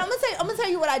yes. But I'm gonna tell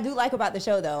you what I do like about the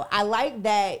show, though. I like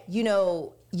that,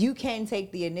 you can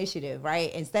take the initiative,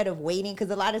 right? Instead of waiting, because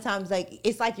a lot of times, like,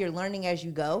 it's like you're learning as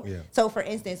you go. Yeah. So, for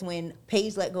instance, when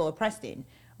Paige let go of Preston,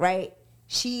 right?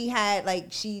 She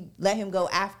let him go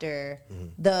after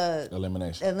the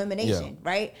elimination,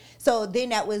 right? So then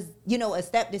that was, a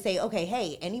step to say, okay,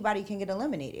 hey, anybody can get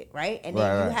eliminated, right? And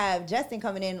then you have Justin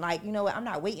coming in like, you know what, I'm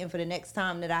not waiting for the next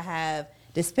time that I have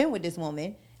to spend with this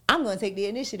woman. I'm going to take the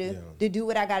initiative to do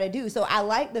what I got to do. So I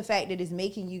like the fact that it's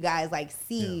making you guys like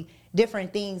see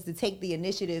different things to take the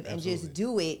initiative and just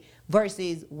do it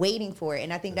versus waiting for it.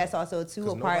 And I think that's also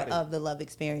a part of the love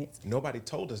experience. Nobody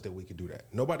told us that we could do that.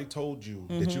 Nobody told you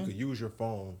that you could use your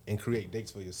phone and create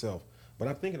dates for yourself. But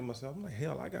I'm thinking to myself, I'm like,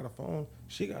 hell, I got a phone.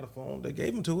 She got a phone. They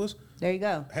gave them to us. There you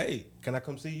go. Hey, can I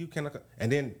come see you?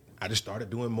 And then I just started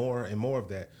doing more and more of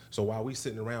that. So while we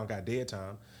sitting around, got dead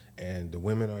time, and the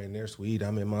women are in their suite,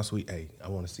 I'm in my suite. Hey, I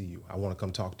want to see you. I want to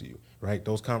come talk to you. Right?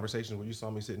 Those conversations where you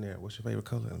saw me sitting there, what's your favorite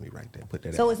color? Let me write that. Put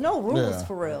that. So it's no rules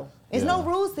for real. It's no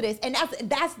rules to this, and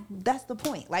that's the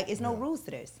point. Like, it's no rules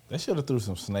to this. They should have threw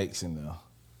some snakes in there,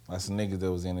 like some niggas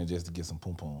that was in there just to get some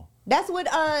pum pum. That's what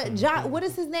what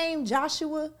is his name?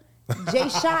 Joshua,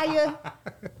 Josiah.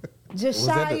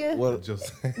 Josiah,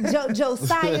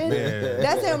 Josiah. Man.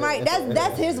 That's him, right?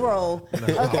 That's his role.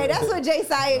 No. Okay, that's what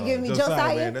Josiah give me.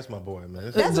 Josiah, man, that's my boy,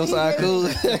 man. That's Josiah cool.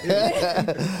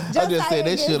 I just said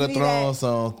they should have thrown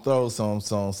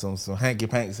some hanky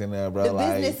panks in there, bro.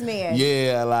 The businessman.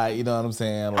 Yeah, like, you know what I'm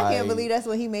saying. Like, I can't believe that's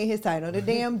what he made his title. The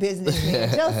damn businessman.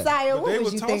 Josiah. What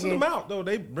was you thinking? They was tossing them out though.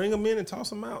 They bring them in and toss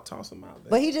them out.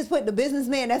 But he just put the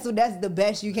businessman. That's the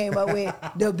best you came up with.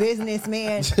 The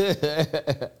businessman.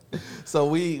 So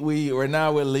we're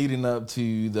leading up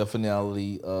to the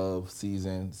finale of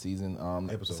season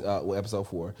episode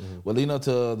 4. Mm-hmm. We're leading up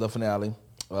to the finale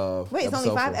of Wait, it's only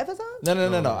 5 episodes?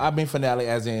 No. I mean finale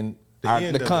as in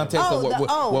the context of what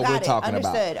we're talking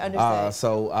about. Understood.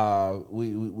 So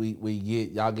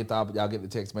y'all get the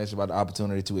text message about the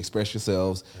opportunity to express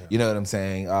yourselves. Yeah. You know what I'm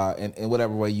saying? In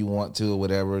whatever way you want to, or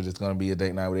whatever. It's going to be a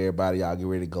date night with everybody. Y'all get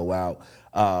ready to go out.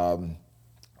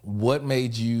 What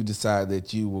made you decide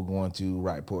that you were going to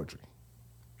write poetry?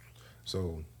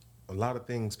 So a lot of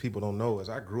things people don't know is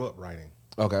I grew up writing.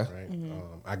 Okay. Right.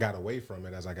 Mm-hmm. I got away from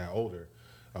it as I got older,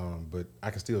 but I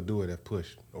can still do it if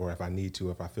pushed or if I need to,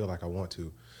 if I feel like I want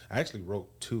to. I actually wrote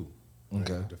 2. Right?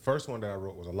 Okay. The first one that I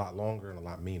wrote was a lot longer and a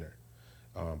lot meaner,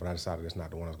 but I decided it's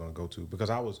not the one I was going to go to because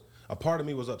a part of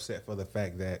me was upset for the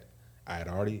fact that I had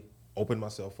already opened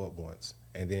myself up once,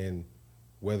 and then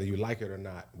whether you like it or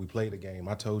not, we played a game.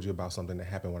 I told you about something that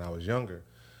happened when I was younger.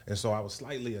 And so I was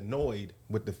slightly annoyed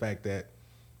with the fact that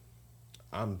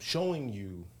I'm showing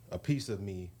you a piece of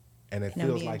me, and it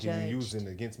feels like you're using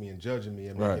it against me and judging me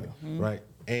and making it right.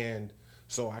 And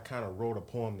so I kind of wrote a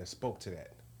poem that spoke to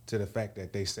that, to the fact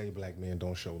that they say black men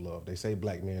don't show love. They say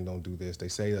black men don't do this. They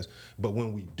say this. But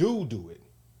when we do it,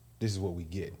 this is what we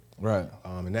get. Right.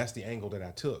 And that's the angle that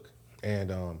I took.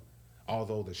 And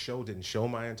although the show didn't show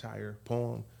my entire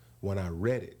poem, when I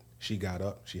read it, she got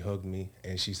up, she hugged me,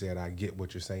 and she said, I get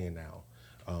what you're saying now.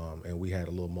 And we had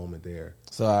a little moment there.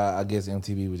 So I guess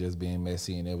MTV was just being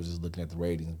messy, and they was just looking at the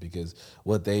ratings, because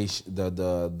what they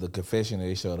the confession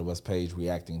they showed of us Paige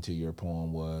reacting to your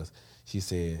poem was, she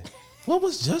said, what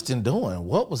was Justin doing?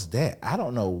 What was that? I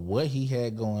don't know what he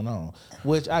had going on.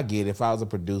 Which I get. If I was a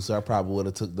producer, I probably would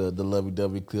have took the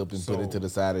lovey-dovey clip and put it to the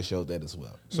side and showed that as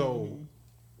well. So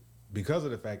because of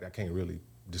the fact I can't really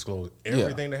disclose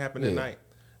everything that happened tonight,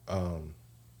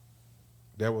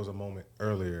 there was a moment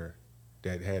earlier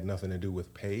that had nothing to do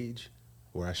with Paige,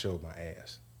 where I showed my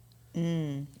ass.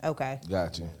 Okay.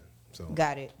 Gotcha. So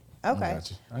Got it. Okay.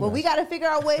 Well, we got to figure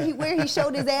out where he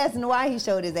showed his ass and why he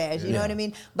showed his ass. You know what I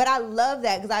mean? But I love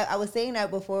that, because I was saying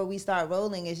that before we start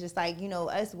rolling. It's just like,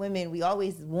 us women, we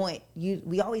always want you.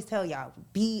 We always tell y'all,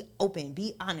 be open,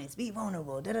 be honest, be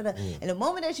vulnerable. Da da da. And the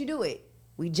moment that you do it,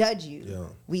 we judge you. Yeah.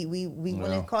 We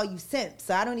want to call you simp.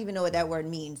 So I don't even know what that word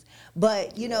means.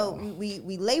 But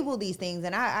we label these things,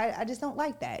 and I just don't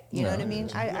like that. You know what I mean?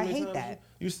 I hate that.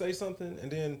 You say something,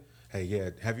 and then, hey,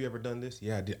 yeah, have you ever done this?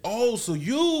 Yeah, I did. Oh, so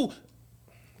you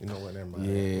know what? Never mind.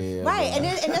 Yeah. Right, and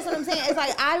that's what I'm saying. It's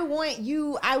like, I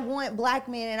want black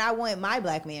men, and I want my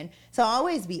black man. So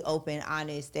always be open,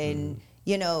 honest, and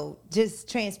just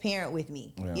transparent with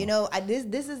me. Yeah.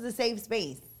 This is the safe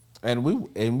space. And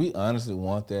we honestly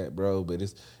want that, bro. But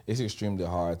it's extremely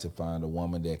hard to find a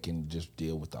woman that can just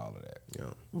deal with all of that. Yeah.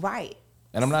 Right.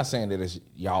 And I'm not saying that it's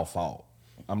y'all fault.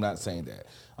 I'm not saying that.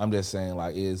 I'm just saying,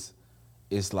 like,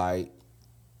 it's like,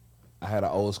 I had an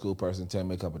old school person tell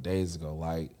me a couple of days ago.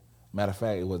 Like, matter of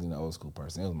fact, it wasn't an old school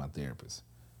person. It was my therapist.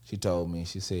 She told me,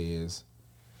 she says,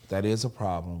 that is a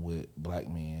problem with black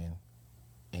men,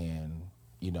 and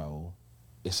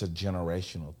it's a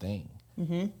generational thing.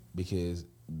 Because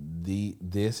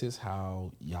this is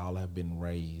how y'all have been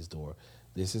raised, or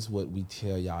this is what we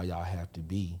tell y'all have to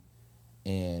be,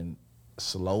 and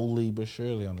slowly but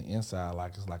surely on the inside,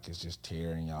 it's just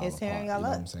tearing y'all apart. Tearing y'all up. You know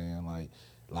what I'm saying?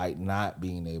 Like not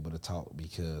being able to talk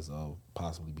because of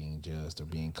possibly being judged or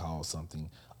being called something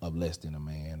of less than a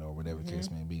man, or whatever the case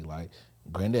may be. Like,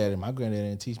 my granddad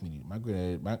didn't teach me.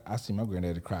 I seen my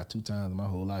granddaddy cry 2 times in my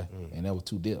whole life, and that was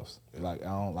 2 deaths. Like,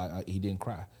 he didn't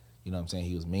cry. You know what I'm saying?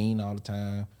 He was mean all the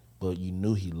time, but you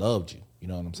knew he loved you. You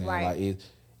know what I'm saying? Right. Like,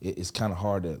 it's kind of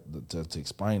hard to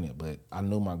explain it, but I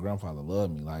knew my grandfather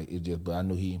loved me. But I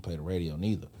knew he didn't play the radio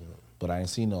neither. Yeah. But I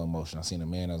didn't see no emotion. I seen a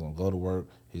man that's gonna go to work.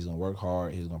 He's gonna work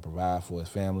hard. He's gonna provide for his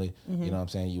family. You know what I'm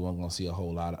saying? You weren't gonna see a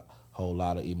whole lot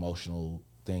of emotional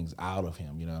things out of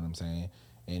him. You know what I'm saying?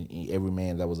 And every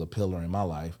man that was a pillar in my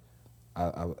life,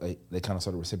 they kind of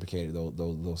sort of reciprocated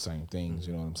those same things.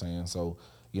 You know what I'm saying? So,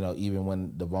 even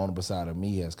when the vulnerable side of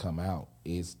me has come out,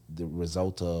 it's the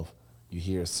result of, you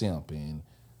hear simp and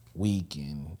weak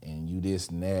and you this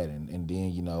and that, and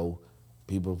then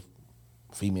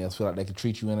females feel like they can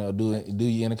treat you or do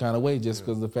you in a kind of way just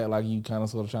because of the fact, like, you kind of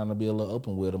sort of trying to be a little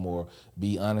open with them, or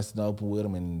be honest and open with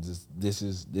them, and just, this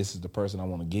is the person I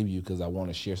want to give you because I want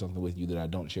to share something with you that I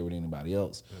don't share with anybody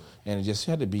else. And it just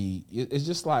had to be, it's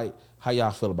just like how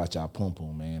y'all feel about y'all pum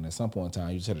pum, man. At some point in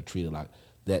time, you just had to treat it like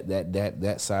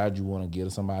that side you want to give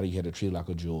to somebody, you had to treat it like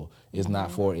a jewel. It's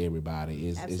not for everybody.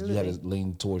 It's you had to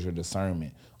lean towards your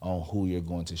discernment on who you're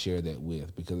going to share that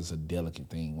with, because it's a delicate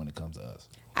thing when it comes to us.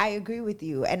 I agree with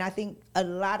you. And I think a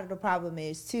lot of the problem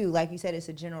is, too, like you said, it's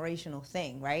a generational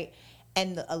thing, right?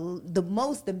 And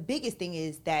the biggest thing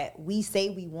is that we say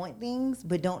we want things,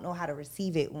 but don't know how to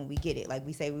receive it when we get it. Like,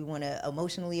 we say we want an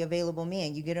emotionally available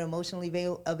man. You get an emotionally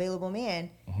available man,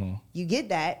 you get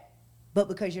that. But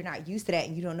because you're not used to that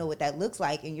and you don't know what that looks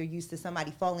like, and you're used to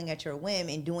somebody falling at your whim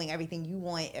and doing everything you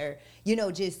want, or,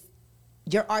 just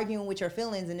you're arguing with your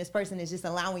feelings, and this person is just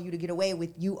allowing you to get away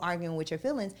with you arguing with your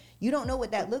feelings, you don't know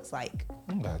what that looks like.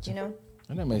 Gotcha.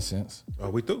 And that makes sense. Are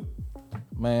we through?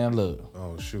 Man, look.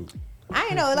 Oh, shoot. I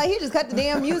ain't know, like he just cut the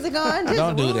damn music on. Just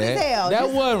Don't do rude that. As hell. That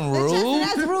wasn't rude. Justin,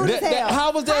 that's rude as hell.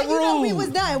 How was that rude? You know we was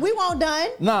done. We won't done.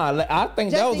 Nah, I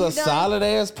think Justin, that was a solid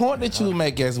ass point that you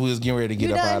make as we was getting ready to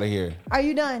get up out of here. Are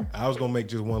you done? I was gonna make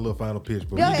just one little final pitch,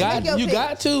 but you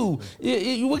got to.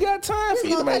 We got time for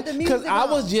you to make. Because I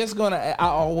was just gonna. I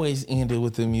always end it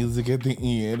with the music at the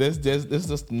end. That's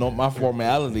just not my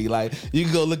formality. Like you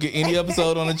can go look at any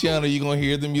episode on the channel, you're gonna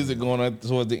hear the music going on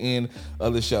towards the end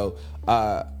of the show.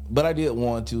 But I did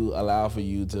want to allow for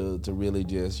you to really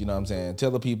just, you know what I'm saying,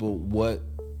 tell the people what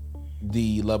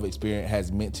the Love Experience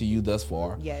has meant to you thus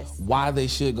far. Yes. Why they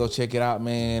should go check it out,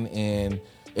 man. And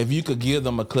if you could give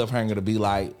them a cliffhanger to be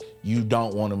like, you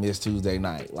don't want to miss Tuesday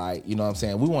night. Like, you know what I'm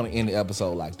saying? We want to end the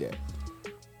episode like that.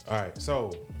 All right.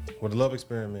 So what the Love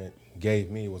Experiment gave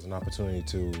me was an opportunity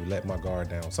to let my guard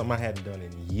down. Something I hadn't done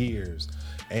in years.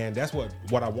 And that's what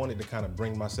I wanted to kind of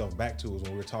bring myself back to is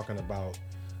when we were talking about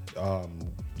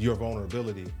your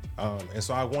vulnerability. And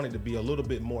so I wanted to be a little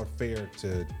bit more fair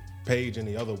to Paige and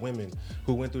the other women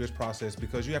who went through this process,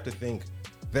 because you have to think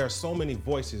there are so many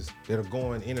voices that are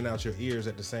going in and out your ears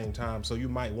at the same time. So you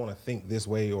might want to think this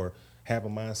way or have a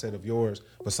mindset of yours,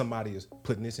 but somebody is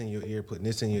putting this in your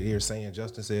ear, saying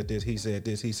Justin said this, he said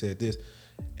this.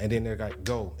 And then they're like,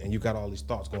 go. And you got all these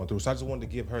thoughts going through. So I just wanted to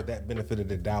give her that benefit of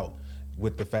the doubt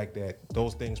with the fact that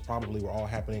those things probably were all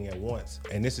happening at once.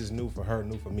 And this is new for her,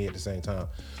 new for me at the same time.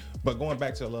 But going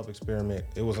back to the Love Experiment,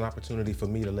 it was an opportunity for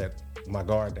me to let my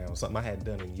guard down, something I hadn't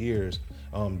done in years,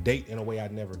 date in a way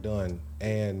I'd never done,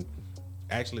 and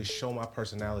actually show my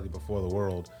personality before the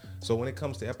world. So when it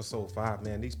comes to episode 5,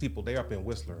 man, these people, they're up in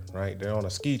Whistler, right? They're on a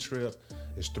ski trip.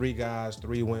 There's 3 guys,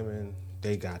 3 women.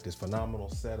 They got this phenomenal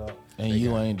setup. And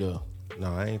you ain't there.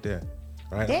 No, I ain't there.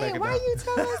 Right, damn, why you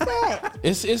telling us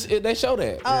that? They show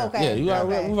that. Oh, okay. Yeah,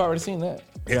 we've already seen that.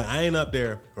 Yeah, I ain't up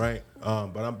there, right?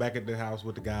 But I'm back at the house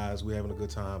with the guys. We're having a good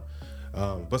time.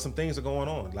 But some things are going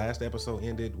on. Last episode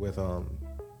ended with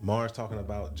Mars talking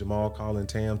about Jamal calling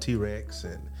Tam T-Rex,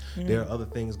 and there are other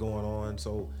things going on.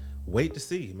 So wait to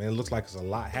see, man. It looks like there's a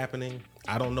lot happening.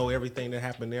 I don't know everything that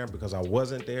happened there because I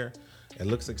wasn't there. It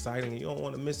looks exciting, and you don't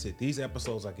want to miss it. These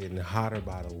episodes are getting hotter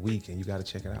by the week, and you got to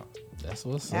check it out. That's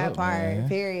what's that up, part, man.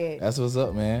 period. That's what's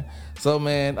up, man. So,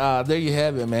 man, there you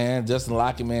have it, man. Justin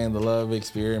Lockett, man, The Love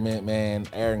Experiment, man,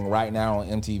 airing right now on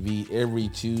MTV every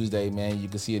Tuesday, man. You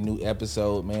can see a new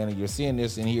episode, man. And you're seeing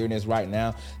this and hearing this right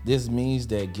now. This means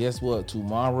that, guess what?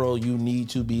 Tomorrow you need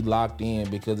to be locked in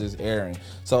because it's airing.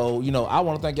 So, you know, I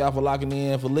want to thank y'all for locking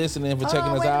in, for listening, for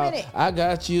checking us out. I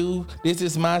got you. This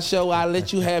is my show. I'll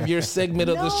let you have your segment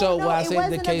of the show while I say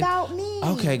the case. About me.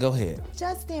 Okay, go ahead.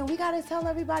 Justin, we got to tell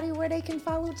everybody where they can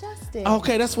follow Justin.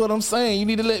 Okay, that's what I'm saying. You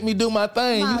need to let me do my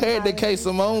thing. You had the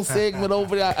K.Samone segment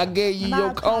over there. I gave you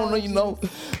your corner, you know.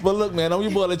 But look, man, I'm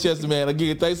your boy, Chester, man.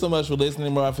 Again, thanks so much for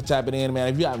listening, bro, for tapping in, man.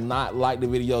 If you have not liked the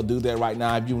video, do that right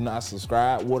now. If you're not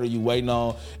subscribed, what are you waiting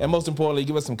on? And most importantly,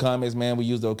 give us some comments, man. We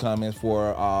use those comments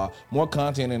for more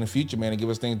content in the future, man, and give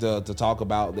us things to talk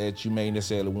about that you may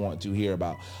necessarily want to hear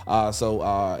about. So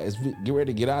as we get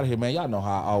ready to get out of here, man, y'all know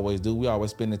how I always do. We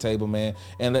always spin the table, man,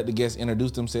 and let the guests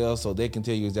introduce themselves so they can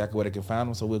tell you exactly where they can find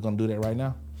them. So we're going to do that right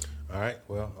now. All right.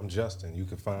 Well, I'm Justin. You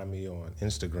can find me on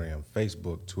Instagram,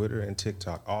 Facebook, Twitter, and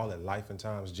TikTok, all at Life and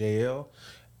Times JL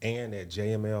and at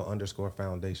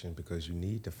JML_Foundation, because you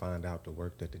need to find out the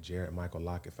work that the Jared Michael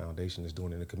Lockett Foundation is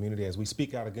doing in the community as we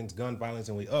speak out against gun violence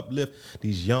and we uplift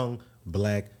these young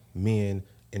black men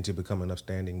into becoming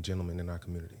upstanding gentlemen in our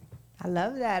community. I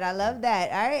love that. All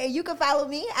right. You can follow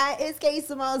me at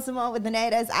K.Samone with the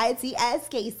net as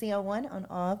ITSKC1 on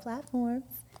all platforms.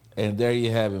 And there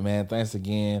you have it, man. Thanks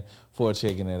again for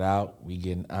checking it out. We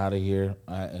getting out of here.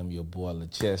 I am your boy,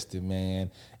 Chester,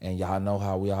 man. And y'all know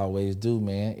how we always do,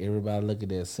 man. Everybody look at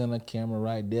that center camera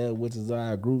right there, which is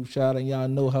our group shot. And y'all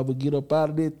know how we get up out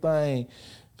of this thing.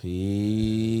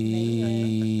 Peace.